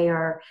that they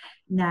are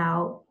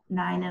now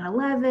 9 and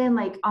 11,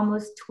 like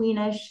almost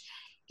tweenish,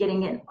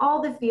 getting in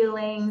all the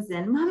feelings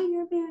and mommy,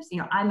 you're embarrassing. You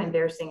know, I'm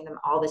embarrassing them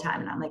all the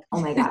time. And I'm like,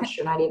 oh my gosh,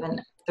 you're not even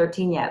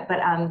 13 yet. But,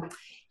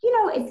 you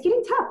know, it's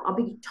getting tough. I'll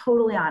be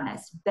totally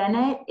honest.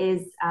 Bennett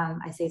is,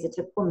 I say he's a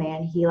typical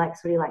man. He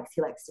likes what he likes.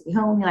 He likes to be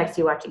home. He likes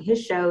to be watching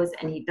his shows,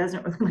 and he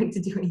doesn't really like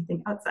to do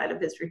anything outside of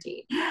his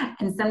routine.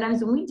 And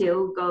sometimes when we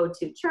do go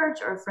to church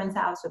or a friend's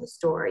house or the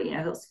store, you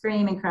know, he'll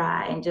scream and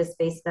cry and just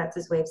basically that's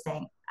his way of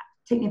saying,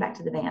 take me back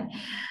to the van.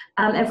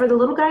 And for the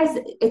little guys,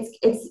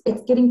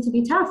 it's getting to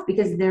be tough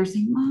because they're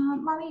saying,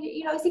 Mom, mommy,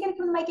 you know, is he going to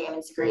come to my game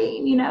and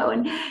scream, you know,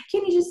 and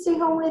can you just stay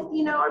home with,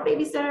 you know, our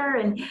babysitter?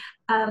 And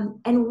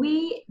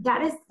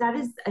that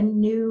is a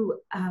new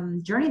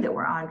journey that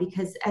we're on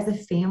because as a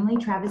family,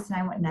 Travis and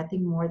I want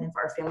nothing more than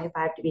for our family of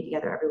 5 to be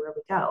together everywhere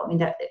we go. I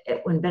mean,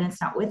 when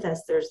Bennett's not with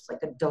us, there's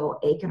like a dull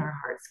ache in our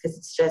hearts because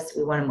it's just,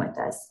 we want him with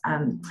us.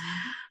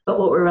 But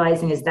what we're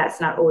realizing is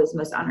that's not always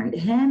most honoring to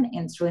him.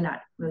 And it's really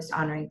not most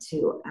honoring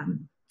to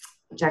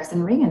Jackson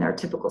and Reagan, our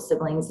typical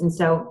siblings. And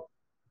so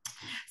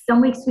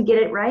some weeks we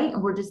get it right.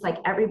 And we're just like,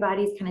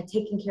 everybody's kind of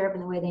taken care of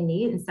in the way they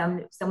need.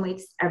 And some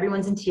weeks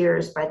everyone's in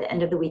tears by the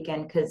end of the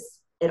weekend because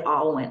it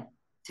all went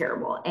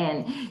terrible.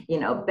 And, you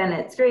know,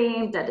 Bennett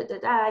screamed, da, da, da,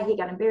 da. He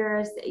got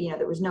embarrassed. You know,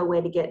 there was no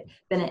way to get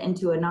Bennett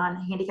into a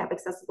non-handicap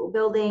accessible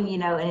building, you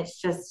know, and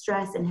it's just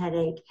stress and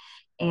headache.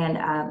 And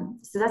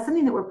so that's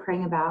something that we're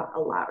praying about a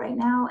lot right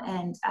now.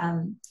 And,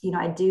 you know,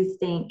 I do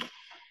think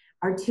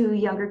our 2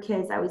 younger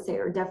kids, I would say,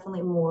 are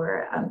definitely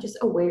more just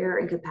aware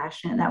and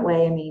compassionate in that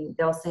way. I mean,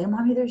 they'll say,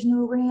 Mommy, there's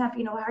no ramp.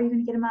 You know, how are you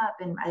going to get them up?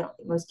 And I don't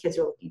think most kids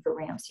are looking for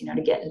ramps, you know,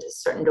 to get into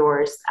certain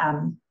doors.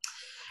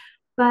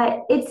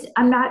 But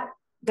I'm not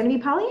going to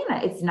be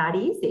Pollyanna. It's not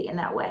easy in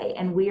that way.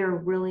 And we are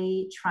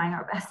really trying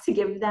our best to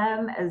give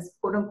them as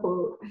quote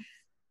unquote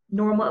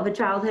normal of a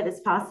childhood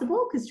as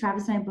possible, because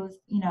Travis and I both,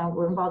 you know,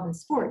 we're involved in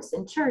sports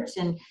and church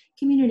and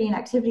community and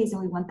activities,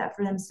 and we want that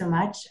for them so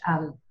much.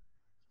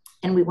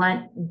 And we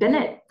want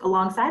Bennett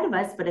alongside of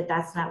us, but if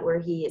that's not where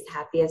he is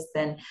happiest,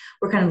 then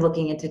we're kind of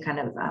looking into kind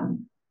of,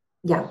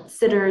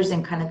 sitters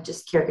and kind of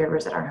just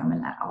caregivers at our home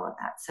and all of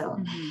that. So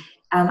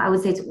I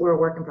would say we're a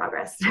work in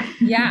progress.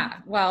 Yeah,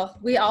 well,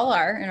 we all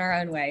are in our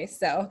own way.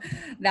 So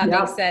that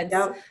makes sense.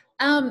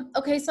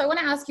 Okay, so I want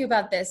to ask you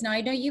about this. Now,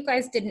 I know you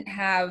guys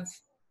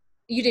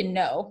you didn't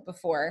know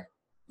before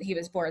he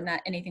was born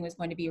that anything was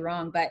going to be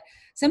wrong, but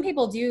some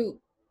people do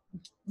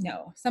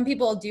know. Some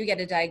people do get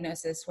a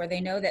diagnosis where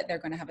they know that they're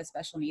going to have a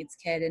special needs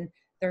kid and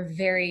they're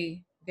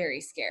very, very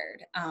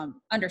scared,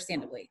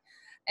 understandably.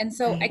 And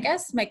so I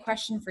guess my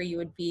question for you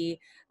would be,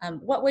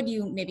 what would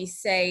you maybe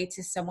say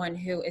to someone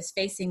who is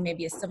facing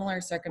maybe a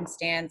similar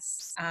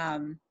circumstance,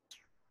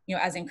 you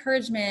know, as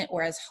encouragement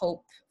or as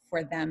hope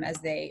for them as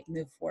they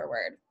move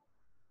forward?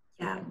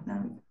 Yeah,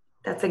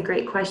 that's a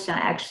great question. I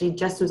actually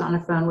just was on the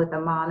phone with a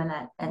mom in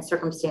that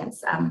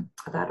circumstance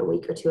about a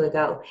week or 2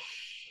 ago.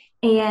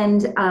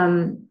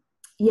 And,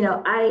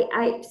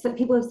 some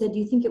people have said, do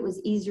you think it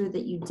was easier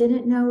that you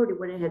didn't know, or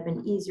would it have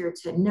been easier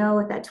to know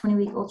at that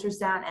 20-week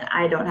ultrasound? And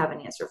I don't have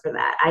an answer for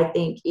that. I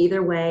think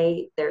either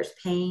way, there's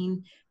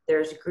pain,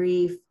 there's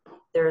grief,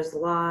 there's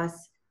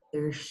loss,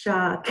 there's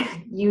shock,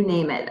 you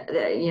name it,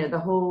 the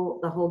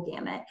whole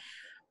gamut.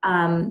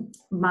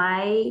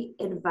 My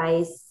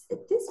advice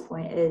at this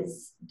point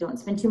is don't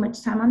spend too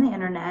much time on the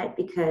internet,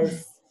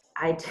 because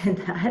I did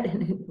that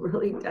and it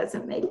really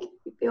doesn't make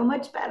you feel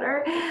much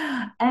better.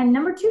 And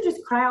number two,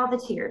 just cry all the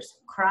tears.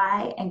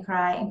 Cry and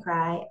cry and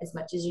cry as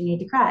much as you need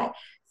to cry.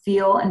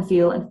 Feel and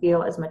feel and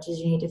feel as much as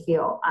you need to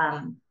feel.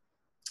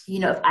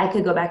 If I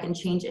could go back and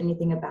change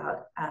anything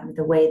about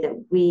the way that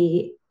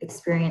we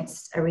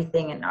experienced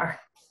everything in our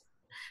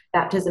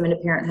baptism into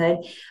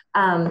parenthood,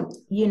 I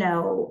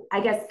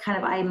guess kind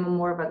of I'm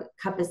more of a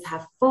cup is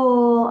half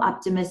full,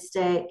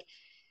 optimistic.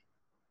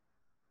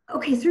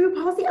 Okay,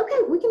 cerebral palsy.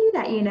 Okay, we can do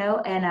that,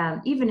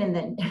 And even in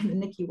the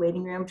NICU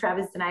waiting room,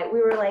 Travis and I,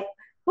 we were like,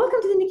 "Welcome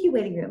to the NICU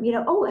waiting room."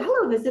 Oh,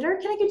 hello, visitor.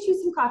 Can I get you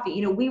some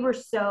coffee? We were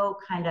so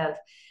kind of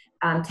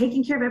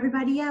taking care of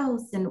everybody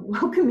else and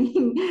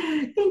welcoming.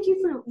 Thank you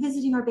for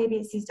visiting our baby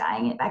as he's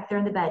dying back there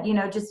in the bed.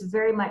 Just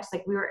very much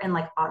like we were in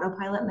like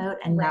autopilot mode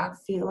and not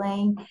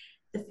feeling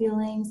the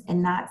feelings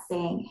and not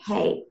saying,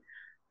 "Hey,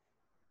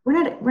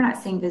 we're not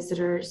seeing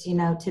visitors,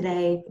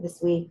 today, for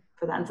this week,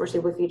 for the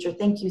unforeseeable future.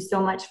 Thank you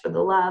so much for the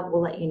love.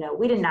 We'll let you know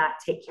we did not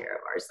take care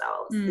of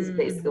ourselves," is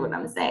basically what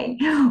I'm saying.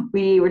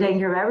 We were taking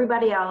care of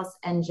everybody else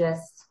and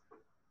just,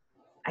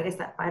 I guess,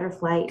 that fight or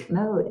flight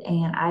mode.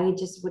 And I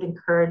just would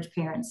encourage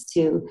parents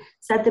to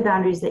set the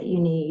boundaries that you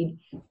need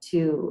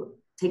to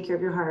take care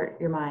of your heart,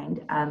 your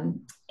mind, and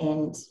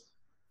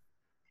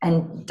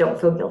don't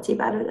feel guilty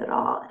about it at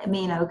all.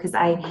 Because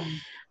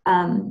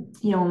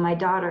when my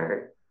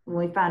daughter,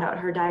 when we found out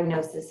her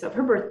diagnosis of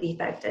her birth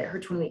defect at her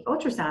 20-week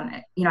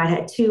ultrasound, I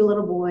had 2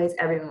 little boys.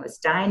 Everyone was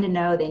dying to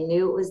know. They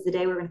knew it was the day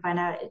we were going to find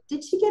out.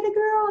 Did she get a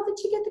girl? Did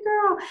she get the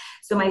girl?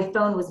 So my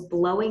phone was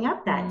blowing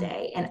up that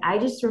day. And I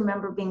just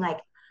remember being like,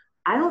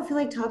 I don't feel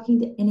like talking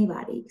to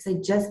anybody because I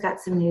just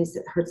got some news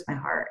that hurts my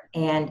heart.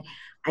 And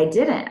I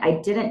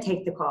didn't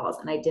take the calls,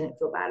 and I didn't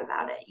feel bad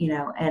about it,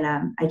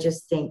 and I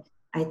just think,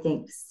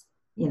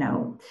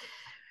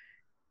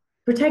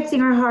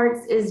 protecting our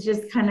hearts is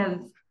just kind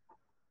of,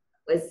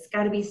 it's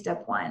got to be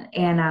step one.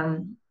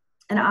 And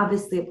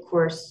obviously, of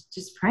course,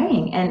 just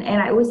praying.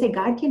 And I always say,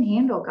 God can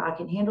handle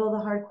the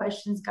hard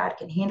questions. God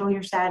can handle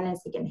your sadness.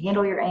 He can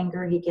handle your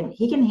anger. He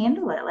can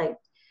handle it. Like,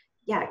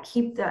 yeah,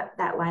 keep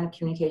that line of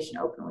communication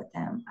open with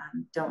him.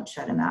 Don't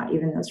shut him out,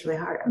 even though it's really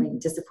hard.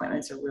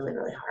 Disappointments are really,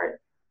 really hard.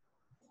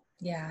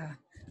 Yeah,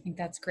 I think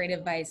that's great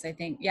advice. I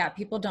think,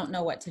 people don't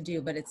know what to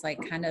do, but it's like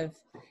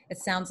it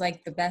sounds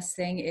like the best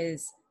thing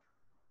is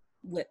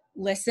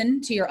listen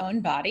to your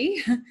own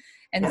body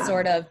and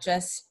sort of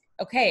just,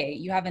 okay,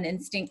 you have an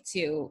instinct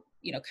to,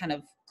 kind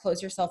of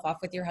close yourself off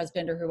with your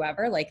husband or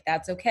whoever, like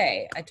that's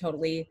okay. I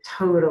totally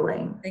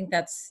think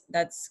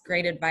that's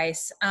great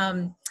advice.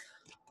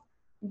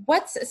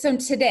 So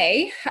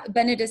today,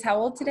 Bennett is how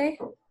old today?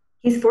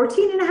 He's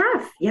 14 and a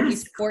half. Yes.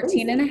 He's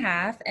 14 and a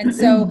half. And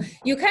so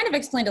you kind of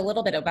explained a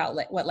little bit about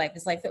what life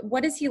is like.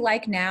 What is he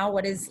like now?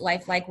 What is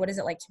life like? What is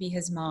it like to be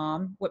his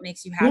mom? What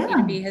makes you happy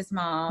to be his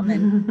mom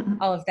and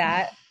all of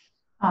that?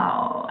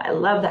 Oh, I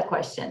love that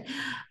question.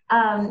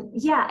 And,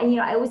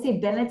 I always say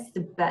Bennett's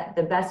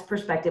the best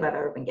perspective I've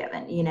ever been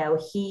given. He,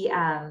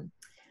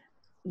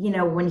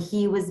 when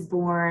he was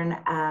born,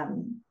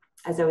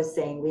 as I was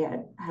saying, we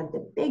had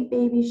the big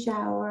baby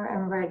shower. I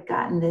remember I'd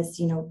gotten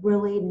this,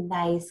 really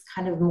nice,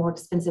 kind of more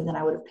expensive than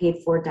I would have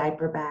paid for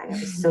diaper bag. I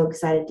was so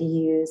excited to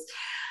use.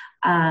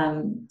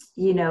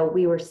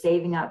 We were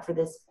saving up for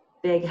this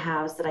big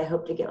house that I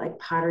hope to get like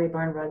Pottery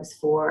Barn rugs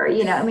for,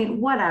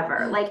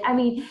 whatever.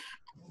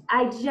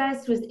 I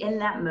just was in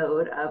that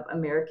mode of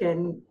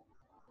American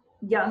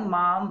young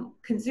mom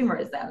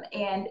consumerism,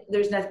 and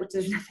there's nothing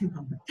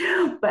wrong with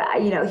it.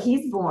 But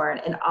he's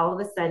born, and all of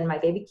a sudden my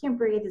baby can't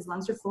breathe, his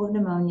lungs are full of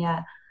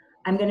pneumonia.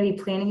 I'm going to be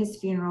planning his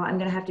funeral. I'm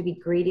going to have to be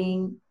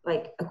greeting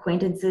like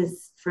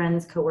acquaintances,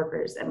 friends,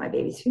 coworkers at my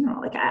baby's funeral.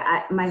 Like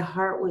my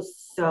heart was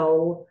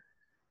so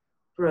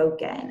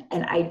broken,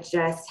 and I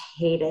just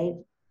hated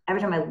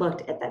every time I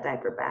looked at that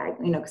diaper bag,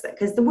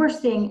 because the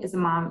worst thing as a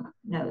mom,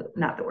 no,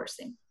 not the worst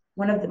thing,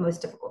 one of the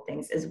most difficult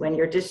things is when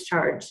you're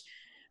discharged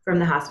from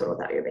the hospital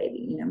without your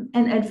baby,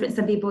 and for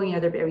some people,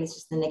 their baby's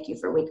just in the NICU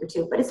for a week or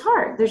 2, but it's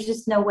hard. There's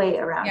just no way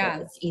around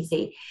it. It's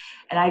easy.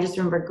 And I just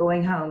remember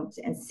going home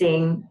and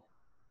seeing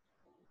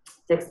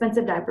the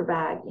expensive diaper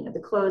bag, the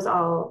clothes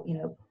all,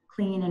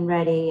 clean and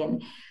ready,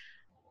 and,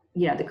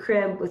 the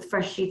crib with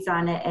fresh sheets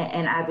on it.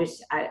 And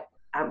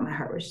my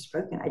heart was just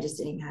broken. I just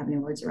didn't even have any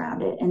words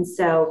around it. And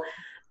so,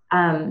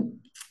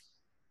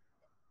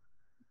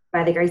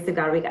 by the grace of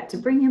God, we got to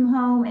bring him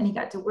home, and he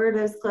got to wear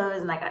those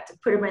clothes, and I got to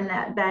put him in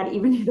that bed,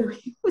 even though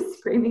he was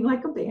screaming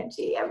like a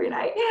banshee every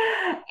night.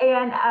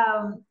 And,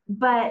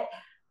 but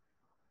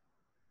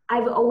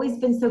I've always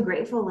been so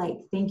grateful, like,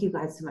 thank you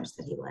God so much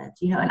that he lived,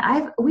 you know,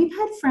 and we've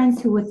had friends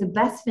who with the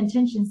best of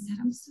intentions said,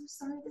 I'm so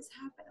sorry this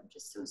happened. I'm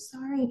just so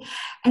sorry.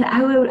 And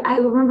I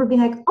remember being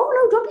like, oh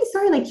no, don't be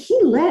sorry. Like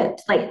he lived,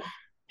 like,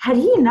 had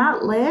he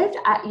not lived,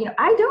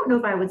 I don't know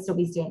if I would still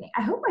be standing.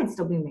 I hope I'd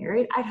still be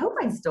married. I hope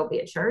I'd still be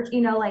at church, you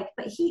know, like,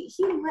 but he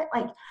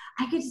like,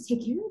 I get to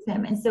take care of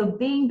him. And so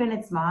being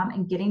Bennett's mom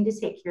and getting to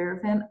take care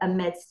of him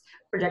amidst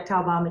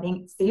projectile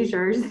vomiting,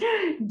 seizures,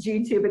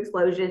 G-tube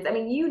explosions, I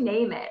mean, you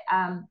name it.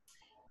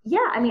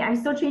 Yeah, I mean, I'm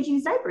still changing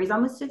his diaper. He's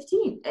almost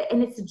 15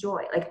 and it's a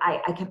joy. Like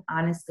I can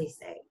honestly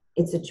say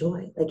it's a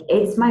joy. Like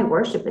it's my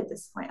worship at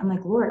this point. I'm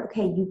like, Lord,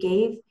 okay,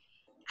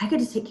 I get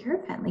to take care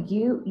of him. Like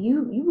you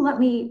let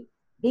me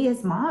be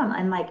his mom.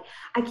 And like,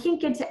 I can't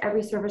get to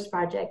every service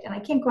project and I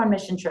can't go on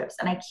mission trips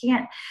and I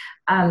can't,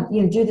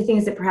 do the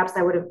things that perhaps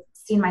I would have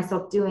seen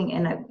myself doing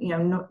in a,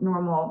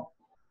 normal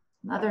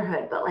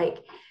motherhood, but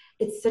like,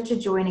 it's such a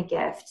joy and a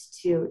gift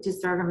to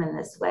serve him in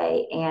this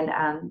way. And,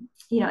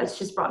 it's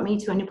just brought me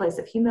to a new place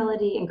of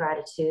humility and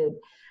gratitude.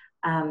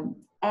 And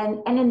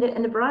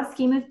in the broad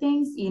scheme of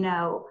things,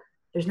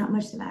 there's not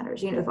much that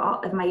matters.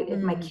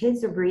 If my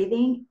kids are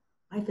breathing,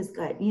 life is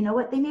good. You know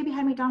what? They maybe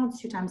had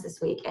McDonald's 2 times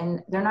this week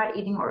and they're not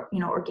eating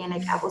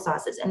organic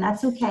applesauces, and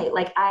that's okay.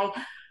 Like I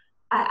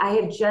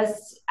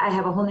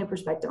have a whole new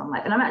perspective on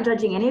life, and I'm not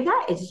judging any of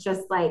that. It's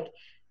just like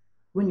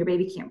when your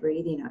baby can't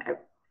breathe,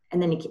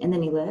 and then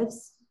he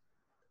lives,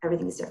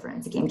 everything's different.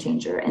 It's a game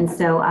changer. And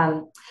so,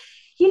 I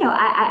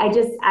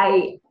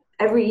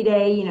every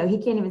day, he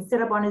can't even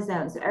sit up on his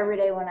own. So every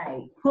day when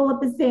I pull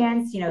up his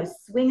pants,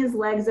 swing his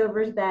legs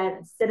over his bed,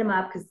 sit him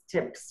up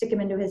to stick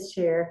him into his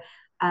chair,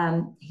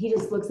 he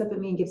just looks up at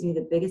me and gives me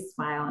the biggest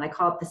smile. And I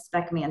call it the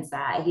Speck man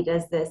sigh. He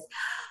does this,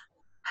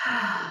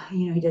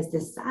 he does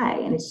this sigh,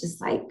 and it's just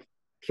like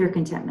pure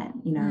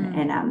contentment,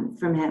 and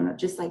from him,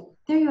 just like,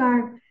 there you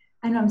are.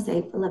 I know I'm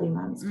safe. I love you,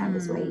 Mom. It's kind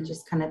of this way. He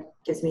just kind of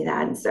gives me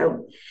that. And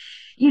so,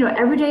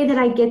 every day that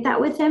I get that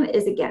with him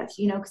is a gift,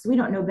 because we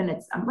don't know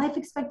Bennett's life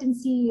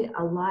expectancy,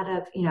 a lot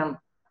of,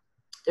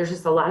 there's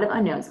just a lot of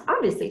unknowns,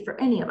 obviously, for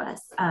any of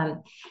us.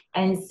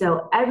 And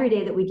so every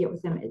day that we get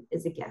with him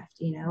is a gift,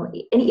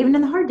 and even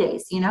in the hard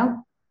days,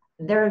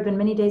 there have been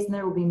many days and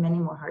there will be many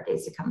more hard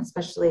days to come,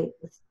 especially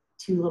with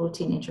 2 little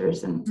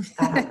teenagers, and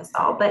God help us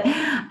all. But,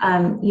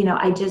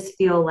 I just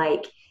feel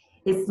like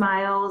his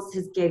smiles,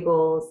 his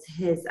giggles,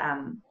 his,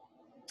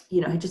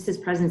 just his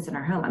presence in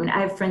our home. I mean, I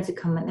have friends who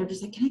come and they're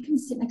just like, can I come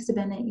sit next to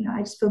Bennett? I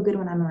just feel good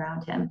when I'm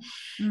around him.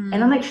 And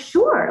I'm like,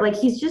 sure. Like,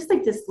 he's just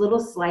like this little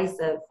slice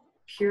of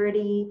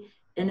purity,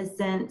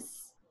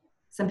 innocence.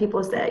 Some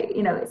people say,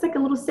 it's like a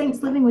little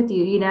saint's living with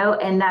you,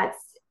 and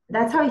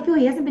that's how I feel.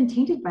 He hasn't been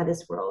tainted by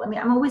this world. I mean,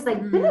 I'm always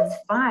like, Bennett's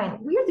fine.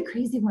 We're the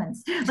crazy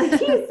ones. Like,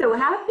 he is so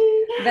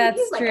happy. That's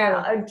He's like true.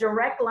 a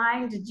direct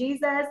line to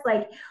Jesus.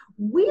 Like,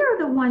 we are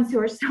the ones who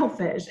are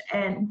selfish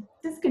and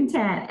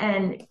discontent.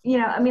 And,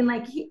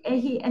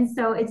 and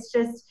so it's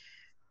just,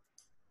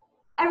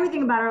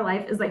 everything about our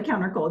life is like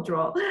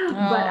countercultural,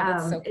 but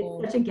So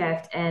cool. it's such a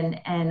gift.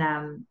 And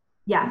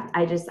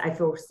I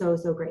feel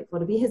so grateful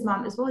to be his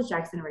mom, as well as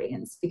Jackson and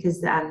Reagan's, because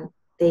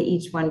they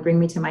each one bring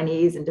me to my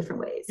knees in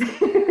different ways.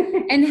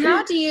 And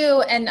how do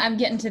you, and I'm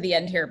getting to the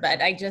end here, but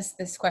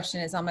this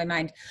question is on my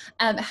mind.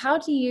 How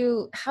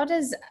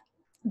does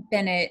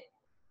Bennett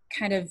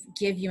kind of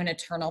give you an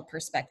eternal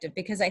perspective?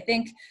 Because I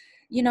think,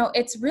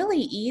 it's really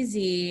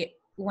easy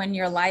when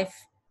your life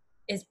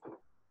is,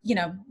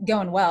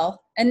 going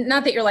well, and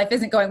not that your life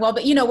isn't going well,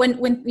 but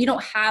when you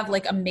don't have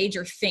like a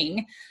major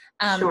thing,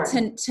 Sure.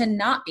 to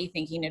not be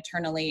thinking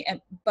eternally.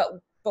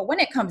 But when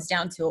it comes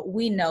down to it,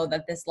 we know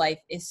that this life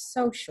is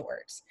so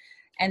short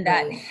and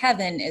that Right.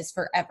 heaven is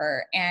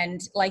forever.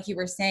 And like you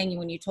were saying,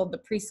 when you told the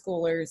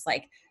preschoolers,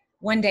 like,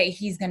 one day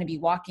he's going to be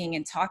walking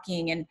and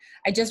talking. And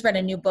I just read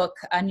a new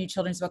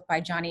children's book by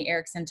Johnny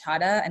Erickson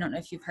Tata. I don't know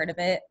if you've heard of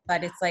it,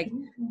 but it's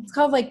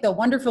called like the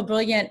Wonderful,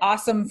 Brilliant,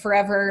 Awesome,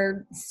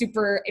 Forever,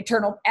 Super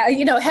Eternal,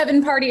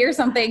 Heaven Party or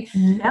something.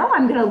 No,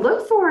 I'm going to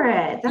look for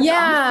it. That's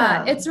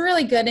awesome. It's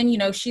really good.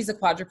 And, she's a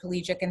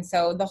quadriplegic. And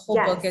so the whole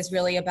Yes. book is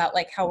really about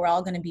like how we're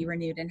all going to be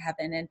renewed in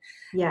heaven. And,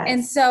 Yes.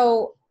 and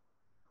so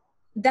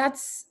that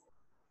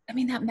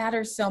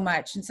matters so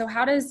much. And so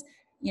how does,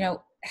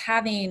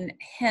 having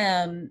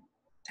him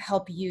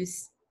help you,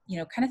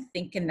 kind of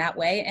think in that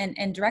way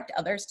and direct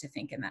others to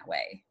think in that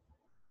way?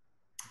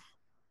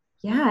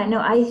 Yeah, no,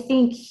 I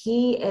think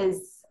he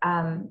is,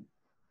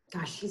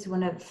 he's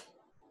one of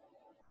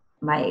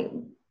my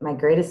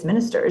greatest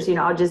ministers,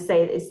 I'll just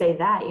say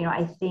that,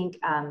 I think,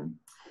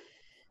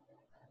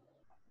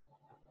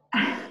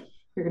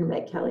 you're going to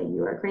be like, Kelly,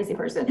 you are a crazy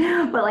person.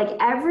 But like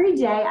every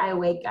day I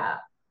wake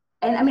up,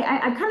 and I mean,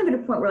 I'm kind of at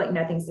a point where like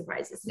nothing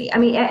surprises me. I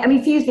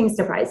mean, few things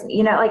surprise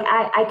me, like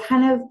I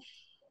kind of,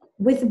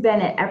 with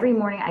Bennett, every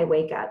morning I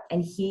wake up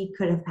and he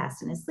could have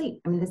passed in his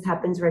sleep. I mean, this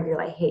happens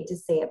regularly. I hate to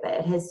say it, but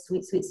at his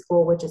sweet, sweet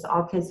school, which is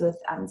all kids with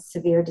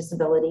severe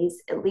disabilities,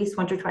 at least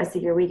once or twice a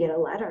year, we get a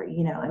letter,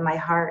 and my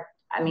heart,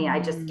 I mean, I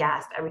just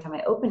gasp every time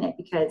I open it,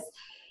 because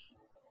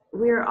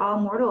we're all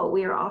mortal.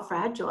 We are all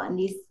fragile. And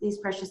these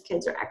precious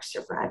kids are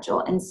extra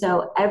fragile. And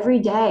so every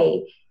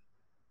day,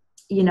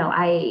 you know,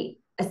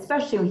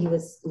 especially when he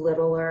was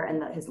littler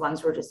and his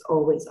lungs were just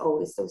always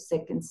so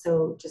sick. And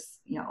so just,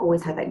 you know,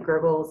 always had that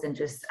gurgles and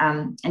just,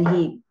 and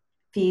he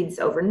feeds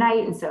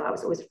overnight. And so I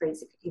was always afraid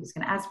he was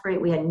going to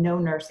aspirate. We had no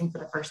nursing for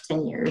the first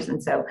 10 years.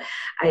 And so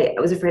I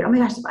was afraid, oh my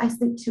gosh, if I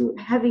sleep too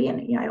heavy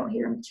and, you know, I don't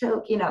hear him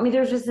choke, you know, I mean,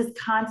 there was just this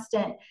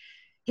constant,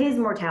 his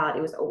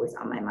mortality was always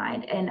on my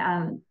mind.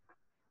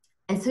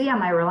 And so, yeah,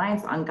 my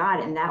reliance on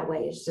God in that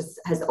way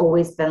has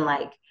always been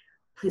like,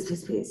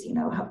 please, you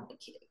know,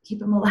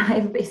 keep him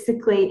alive,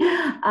 basically.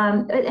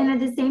 And at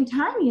the same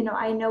time, you know,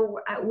 I know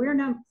we're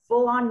now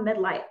full on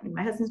midlife. I mean,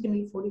 my husband's going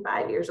to be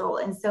 45 years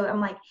old. And so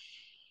I'm like,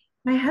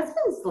 my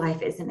husband's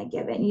life isn't a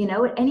given, you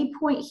know, at any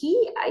point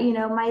you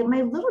know, my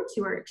little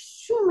two are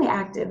extremely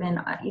active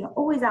and, you know,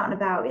 always out and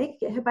about. They could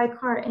get hit by a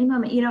car at any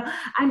moment. You know,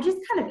 I'm just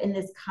kind of in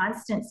this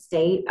constant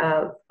state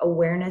of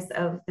awareness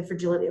of the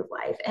fragility of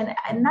life, and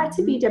not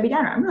to be Debbie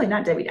Downer. I'm really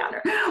not Debbie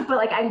Downer, but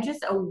like, I'm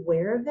just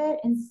aware of it.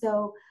 And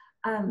so,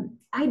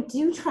 I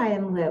do try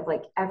and live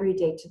like every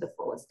day to the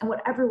fullest, and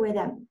whatever way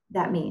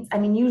that means. I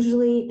mean,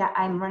 usually that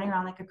I'm running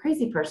around like a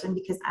crazy person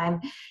because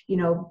I'm, you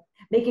know,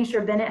 making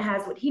sure Bennett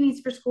has what he needs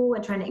for school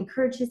and trying to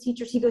encourage his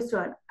teachers. He goes to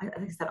like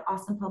I said,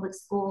 awesome public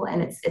school,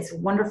 and it's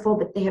wonderful,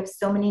 but they have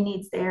so many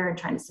needs there, and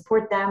trying to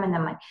support them. And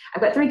then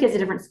I've got 3 kids at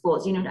different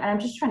schools, you know, and I'm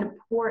just trying to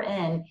pour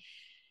in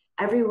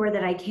everywhere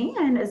that I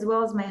can, as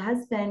well as my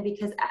husband,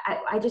 because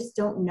I just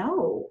don't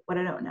know what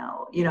I don't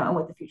know, you know, and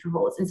what the future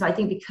holds. And so I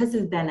think because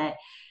of Bennett,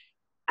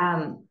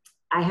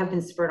 I have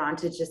been spurred on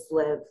to just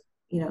live,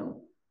 you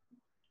know,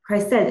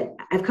 Christ said,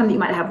 I've come that you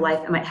might have life.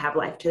 I might have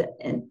life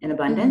in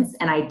abundance. Mm-hmm.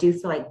 And I do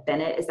feel like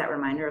Bennett is that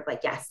reminder of like,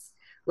 yes,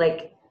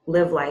 like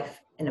live life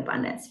in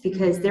abundance,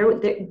 because mm-hmm.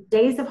 there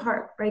days of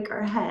heartbreak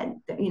are ahead.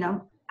 You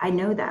know, I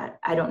know that.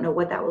 I don't know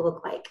what that will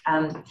look like.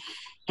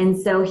 And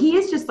so he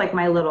is just like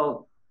my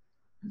little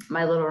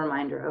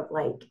reminder of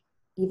like,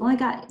 you've only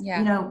got,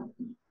 you know,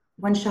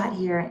 one shot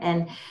here.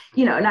 And,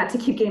 you know, not to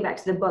keep getting back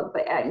to the book,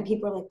 but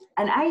people are like,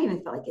 and I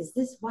even felt like, is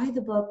this why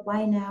the book?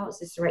 Why now? Is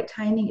this the right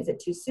timing? Is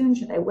it too soon?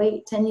 Should I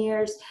wait 10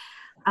 years?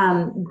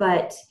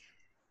 But,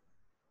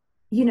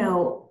 you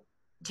know,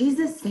 God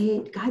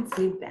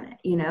saved Bennett.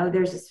 You know,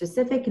 there's a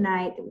specific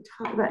night that we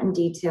talk about in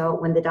detail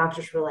when the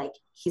doctors were like,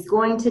 he's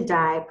going to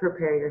die.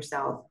 Prepare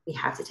yourself. We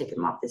have to take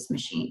him off this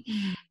machine.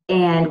 Mm-hmm.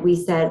 And we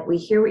said, we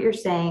hear what you're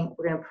saying.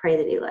 We're going to pray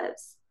that he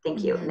lives.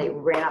 Thank you. Mm-hmm. And they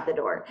ran out the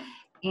door.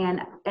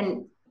 And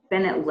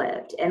Bennett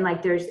lived. And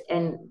like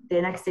and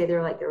the next day they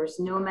were like, there was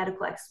no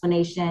medical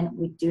explanation.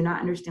 We do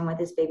not understand why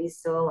this baby's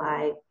still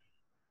alive.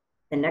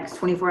 The next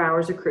 24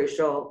 hours are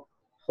crucial.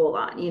 Hold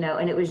on, you know,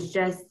 and it was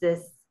just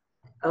this,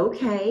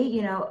 okay,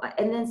 you know,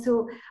 and then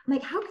so I'm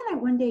like, how can I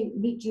one day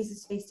meet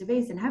Jesus face to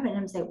face in heaven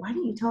and say, why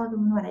didn't you tell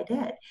everyone what I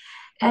did?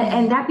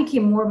 And that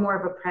became more and more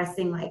of a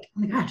pressing, like,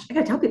 oh my gosh, I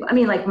gotta tell people. I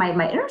mean, like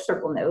my inner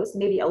circle knows,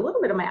 maybe a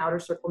little bit of my outer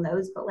circle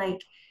knows, but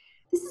like,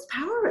 this is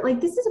power. Like,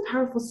 this is a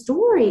powerful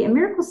story, and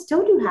miracles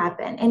still do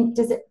happen. And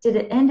did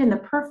it end in the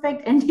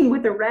perfect ending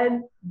with a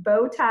red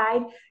bow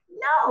tied?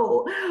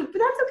 No, but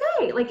that's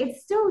okay. Like,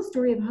 it's still a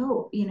story of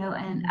hope, you know?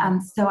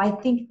 And so I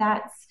think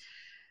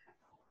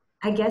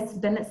I guess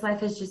Bennett's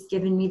life has just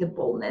given me the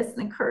boldness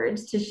and the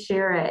courage to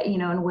share it, you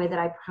know, in a way that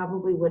I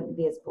probably wouldn't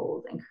be as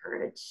bold and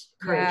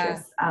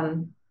courageous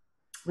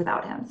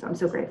without him. So I'm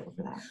so grateful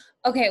for that.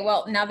 Okay.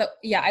 Well, now that,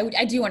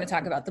 I do want to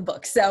talk about the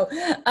book. So,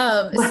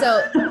 I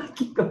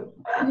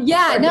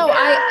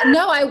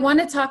want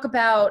to talk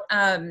about,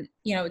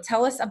 you know,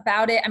 tell us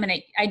about it. I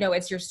mean, I know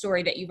it's your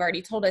story that you've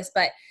already told us,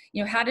 but,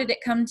 you know, how did it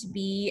come to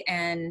be?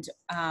 And,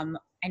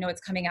 I know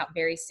it's coming out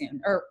very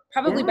soon, or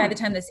probably by the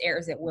time this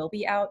airs, it will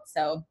be out.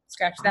 So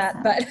scratch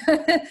that, but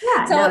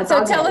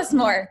tell us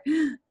more.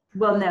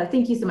 Well, no,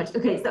 thank you so much.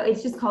 Okay. So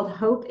it's just called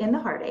Hope in the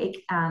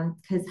Heartache.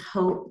 Cause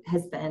hope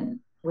has been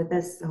with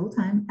us the whole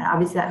time. And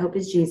obviously that hope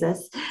is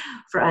Jesus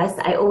for us.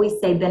 I always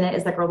say Bennett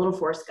is like our little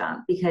Forrest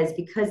Gump,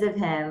 because of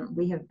him,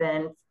 we have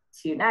been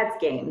to Nats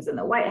games and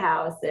the White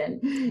House, and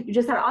you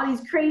just had all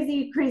these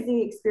crazy,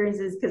 crazy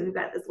experiences because we've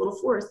got this little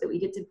Forrest that we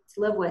get to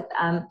live with.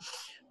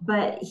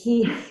 But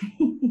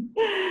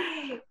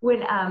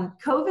when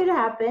COVID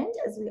happened,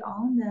 as we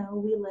all know,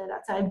 we live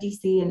outside of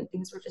DC and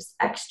things were just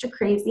extra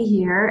crazy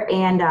here.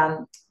 And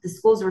the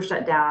schools were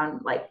shut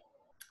down like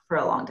for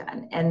a long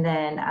time. And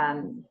then,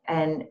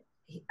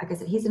 like I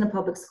said, he's in a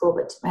public school,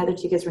 but my other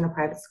 2 kids were in a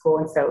private school.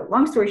 And so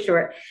long story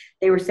short,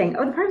 they were saying,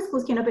 oh, the private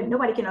schools can't open.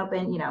 Nobody can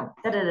open, you know,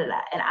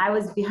 And I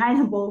was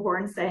behind the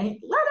bullhorn saying,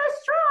 let us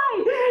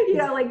try, you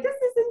know, like, this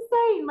is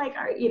insane. Like,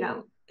 you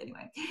know,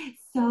 anyway,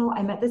 so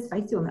I met this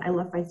feisty woman. I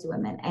love feisty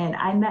women. And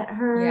I met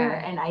her,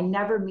 and I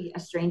never meet a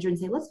stranger and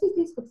say, let's be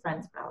Facebook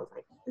friends. But I was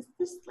like,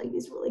 this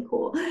lady's really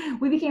cool.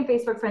 We became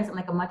Facebook friends. And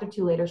like a month or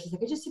two later, she's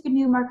like, I just took a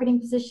new marketing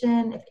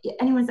position. If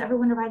anyone's ever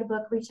want to write a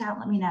book, reach out,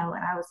 let me know.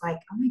 And I was like,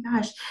 oh my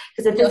gosh.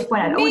 Because at this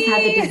point, I'd always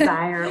had the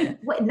desire. I didn't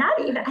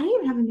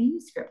even have a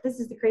manuscript. This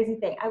is the crazy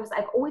thing.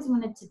 I've always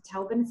wanted to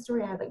tell Bennett's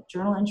story. I had like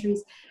journal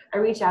entries. I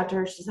reached out to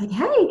her. She's like,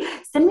 hey,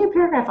 send me a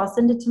paragraph. I'll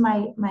send it to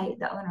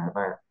the owner of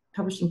our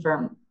publishing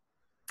firm.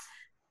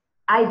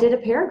 I did a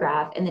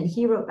paragraph, and then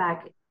he wrote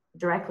back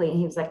directly, and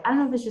he was like, I don't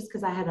know if it's just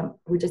because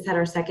we just had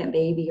our second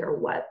baby or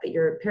what, but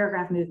your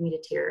paragraph moved me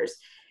to tears.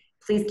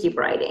 Please keep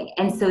writing.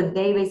 And so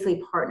they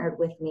basically partnered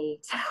with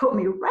me to help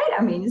me write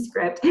a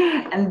manuscript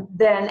and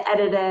then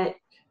edit it,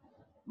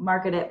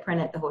 market it,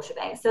 print it, the whole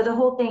shebang. So the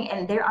whole thing,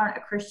 and they aren't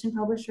a Christian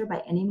publisher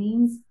by any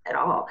means at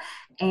all.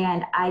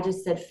 And I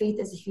just said, faith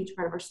is a huge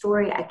part of our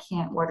story. I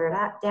can't water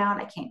it down.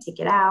 I can't take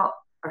it out.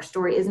 Our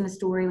story isn't a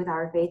story without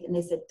our faith. And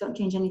they said, don't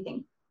change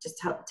anything. Just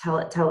tell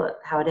it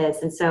how it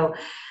is. And so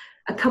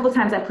a couple of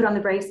times I put on the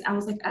brakes. I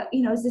was like,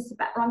 is this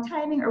about wrong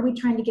timing? Are we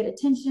trying to get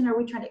attention? Are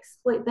we trying to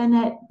exploit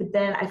Bennett? But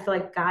then I feel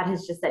like God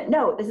has just said,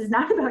 no, this is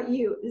not about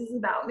you. This is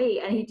about me.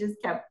 And he just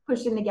kept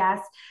pushing the gas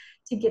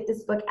to get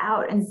this book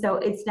out. And so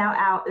it's now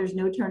out. There's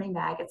no turning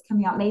back. It's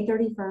coming out May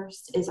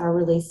 31st is our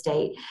release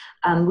date.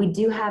 We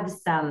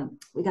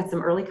got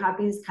some early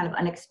copies kind of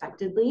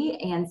unexpectedly.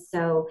 And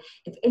so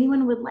if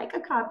anyone would like a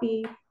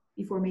copy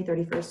before May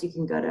 31st, you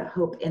can go to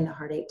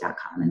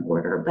hopeintheheartache.com and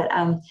order. But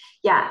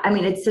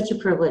it's such a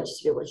privilege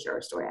to be able to share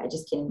our story. I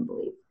just can't even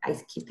believe. I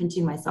keep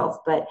pinching myself,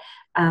 but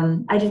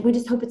we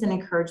just hope it's an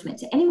encouragement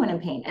to anyone in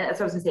pain. And that's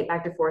what I was gonna say,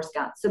 back to Forrest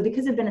Gump. So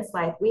because of Bennett's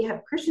life, we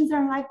have Christians in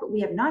our life, but we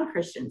have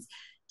non-Christians,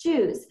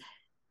 Jews,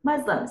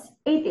 Muslims,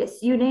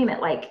 atheists, you name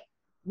it. Like,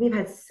 we've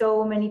had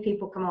so many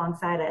people come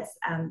alongside us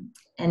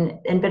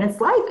in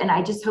Bennett's life. And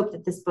I just hope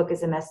that this book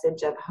is a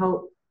message of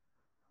hope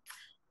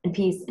and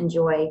peace and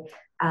joy.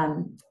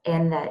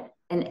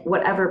 And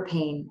whatever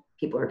pain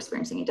people are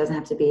experiencing, it doesn't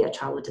have to be a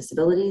child with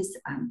disabilities.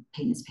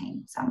 Pain is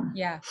pain. So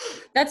yeah,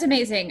 that's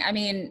amazing. I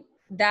mean,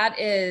 that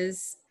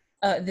is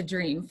the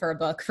dream for a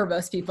book for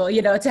most people,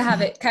 to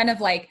have it kind of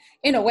like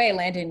in a way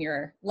land in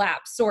your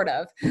lap, sort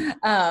of,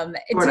 to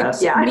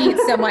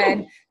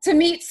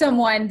meet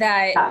someone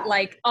that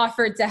like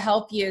offered to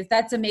help you.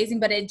 That's amazing.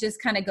 But it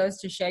just kind of goes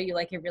to show you,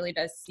 like, it really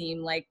does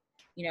seem like,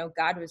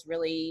 God was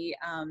really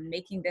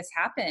making this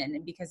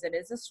happen, because it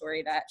is a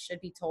story that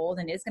should be told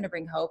and is going to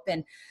bring hope.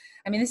 And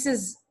I mean, this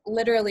is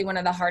literally one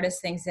of the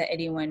hardest things that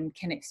anyone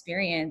can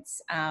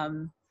experience.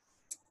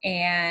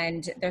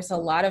 And there's a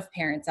lot of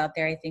parents out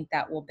there, I think,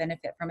 that will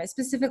benefit from it,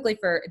 specifically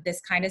for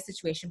this kind of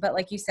situation. But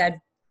like you said,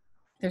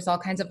 there's all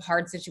kinds of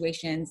hard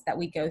situations that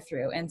we go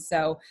through. And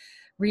so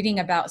reading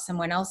about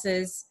someone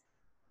else's,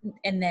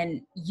 and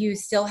then you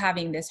still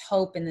having this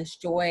hope and this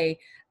joy,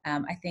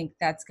 I think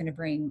that's going to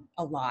bring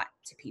a lot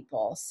to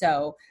people.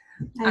 So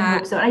I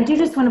hope so. And I do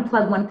just want to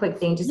plug one quick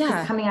thing, just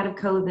coming out of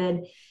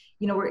COVID,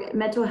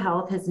 mental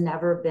health has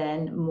never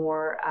been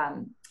more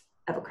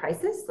of a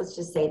crisis. Let's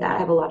just say that. I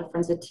have a lot of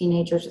friends with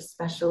teenagers,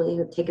 especially,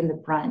 who've taken the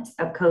brunt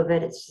of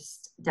COVID. It's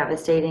just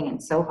devastating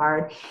and so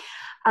hard.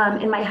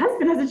 And my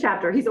husband has a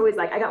chapter. He's always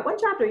like, I got one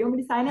chapter. You want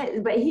me to sign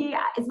it? But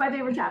it's my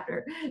favorite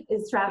chapter.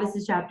 It's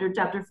Travis's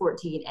chapter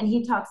 14. And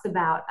he talks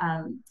about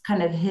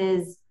kind of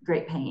his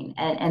great pain.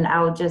 And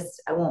I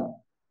won't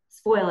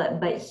spoil it,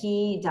 but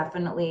he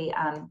definitely,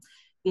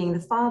 being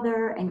the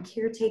father and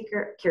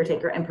caretaker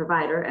and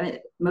provider. I mean,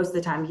 most of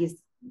the time he's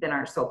been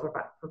our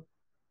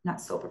not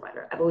sole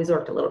provider. I've always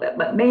worked a little bit,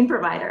 but main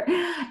provider.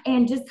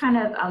 And just kind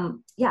of,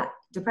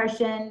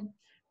 depression,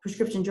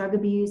 prescription drug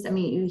abuse. I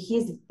mean, he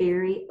is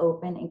very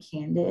open and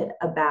candid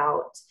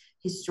about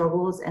his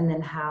struggles, and then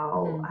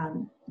how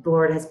the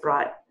Lord has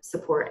brought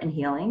support and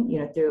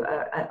healing, through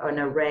an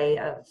array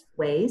of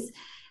ways.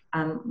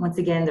 Once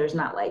again, there's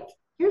not like,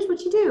 here's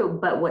what you do,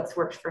 but what's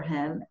worked for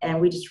him. And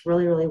we just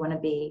really, really want to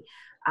be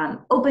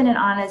open and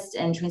honest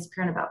and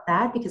transparent about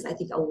that, because I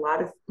think a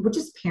lot of,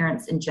 just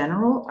parents in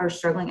general, are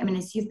struggling. I mean,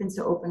 as you've been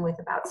so open with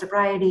about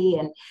sobriety,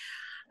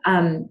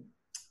 and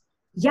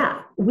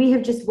we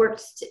have just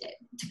worked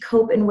to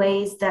cope in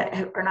ways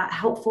that are not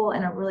helpful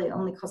and are really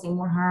only causing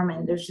more harm.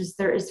 And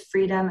there is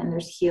freedom and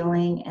there's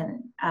healing.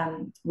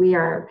 And we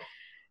are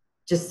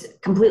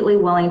just completely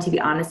willing to be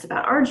honest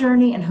about our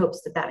journey, in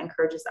hopes that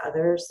encourages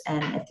others.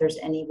 And if there's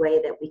any way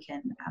that we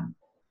can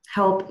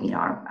help,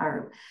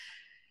 our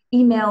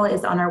email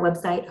is on our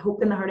website,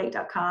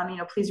 hopeintheheartache.com.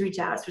 Please reach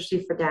out,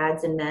 especially for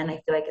dads and men. I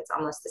feel like it's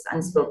almost this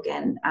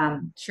unspoken.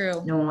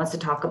 True. No one wants to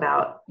talk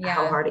about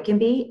how hard it can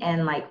be.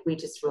 And we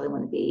just really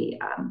want to be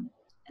an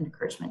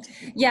encouragement to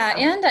people. Yeah. So.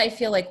 And I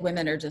feel like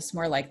women are just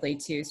more likely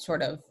to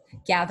sort of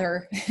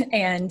gather,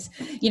 and,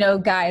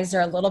 guys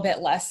are a little bit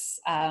less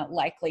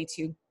likely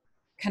to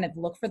kind of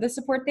look for the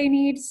support they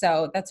need.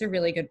 So that's a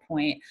really good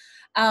point.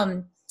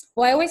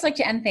 Well, I always like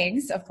to end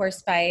things, of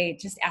course, by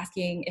just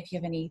asking if you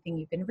have anything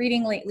you've been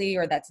reading lately,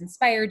 or that's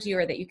inspired you,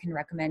 or that you can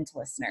recommend to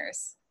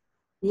listeners.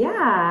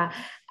 Yeah.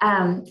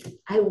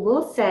 I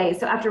will say,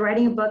 so after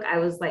writing a book, I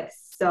was like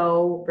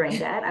so brain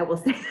dead. I will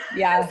say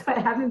Yeah. so I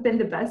haven't been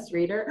the best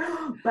reader,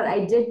 but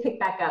I did pick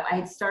back up. I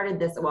had started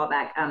this a while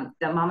back.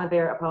 The Mama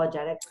Bear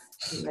Apologetics.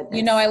 Have you read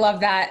You know, this? I love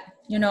that.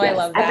 You know, I Yes,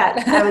 love I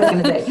that. thought I was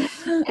going to say,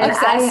 and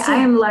Obsessed. I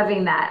am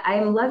loving that. I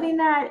am loving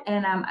that,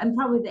 and I'm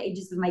probably the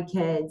ages of my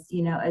kids.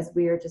 You know, as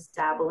we are just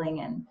dabbling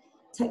in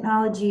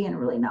technology and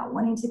really not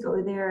wanting to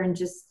go there, and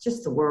just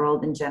the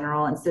world in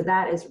general. And so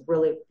that is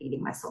really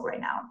feeding my soul right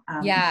now.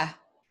 Yeah.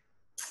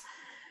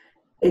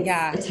 It's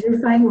Yeah. a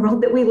terrifying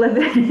world that we live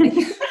in.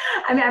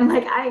 I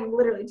mean, I'm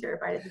literally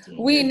terrified of the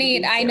We teenagers with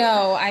need, these I two.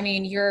 know, I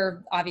mean,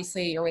 you're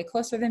way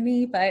closer than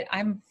me, but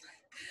I'm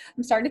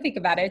starting to think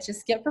about it.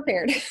 Just get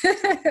prepared.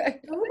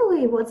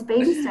 Totally. Well, it's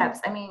baby steps.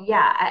 I mean,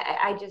 yeah,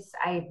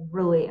 I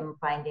really am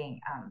finding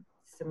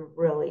some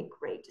really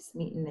great just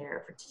meat in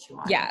there for to chew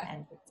on Yeah.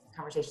 and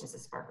conversations to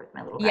spark with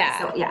my little guy. Yeah.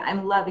 So yeah,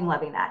 I'm loving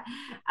that.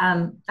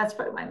 That's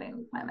probably my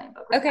main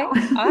book right Okay.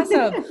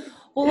 Awesome. now.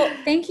 Well,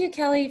 thank you,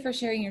 Kelly, for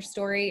sharing your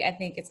story. I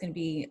think it's going to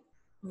be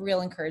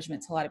real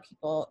encouragement to a lot of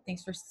people.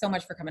 Thanks so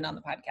much for coming on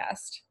the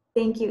podcast.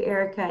 Thank you,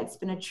 Erica. It's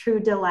been a true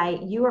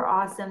delight. You are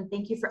awesome.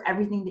 Thank you for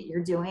everything that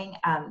you're doing.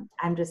 I'm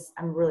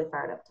really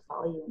fired up to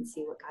follow you and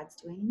see what God's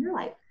doing in your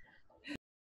life.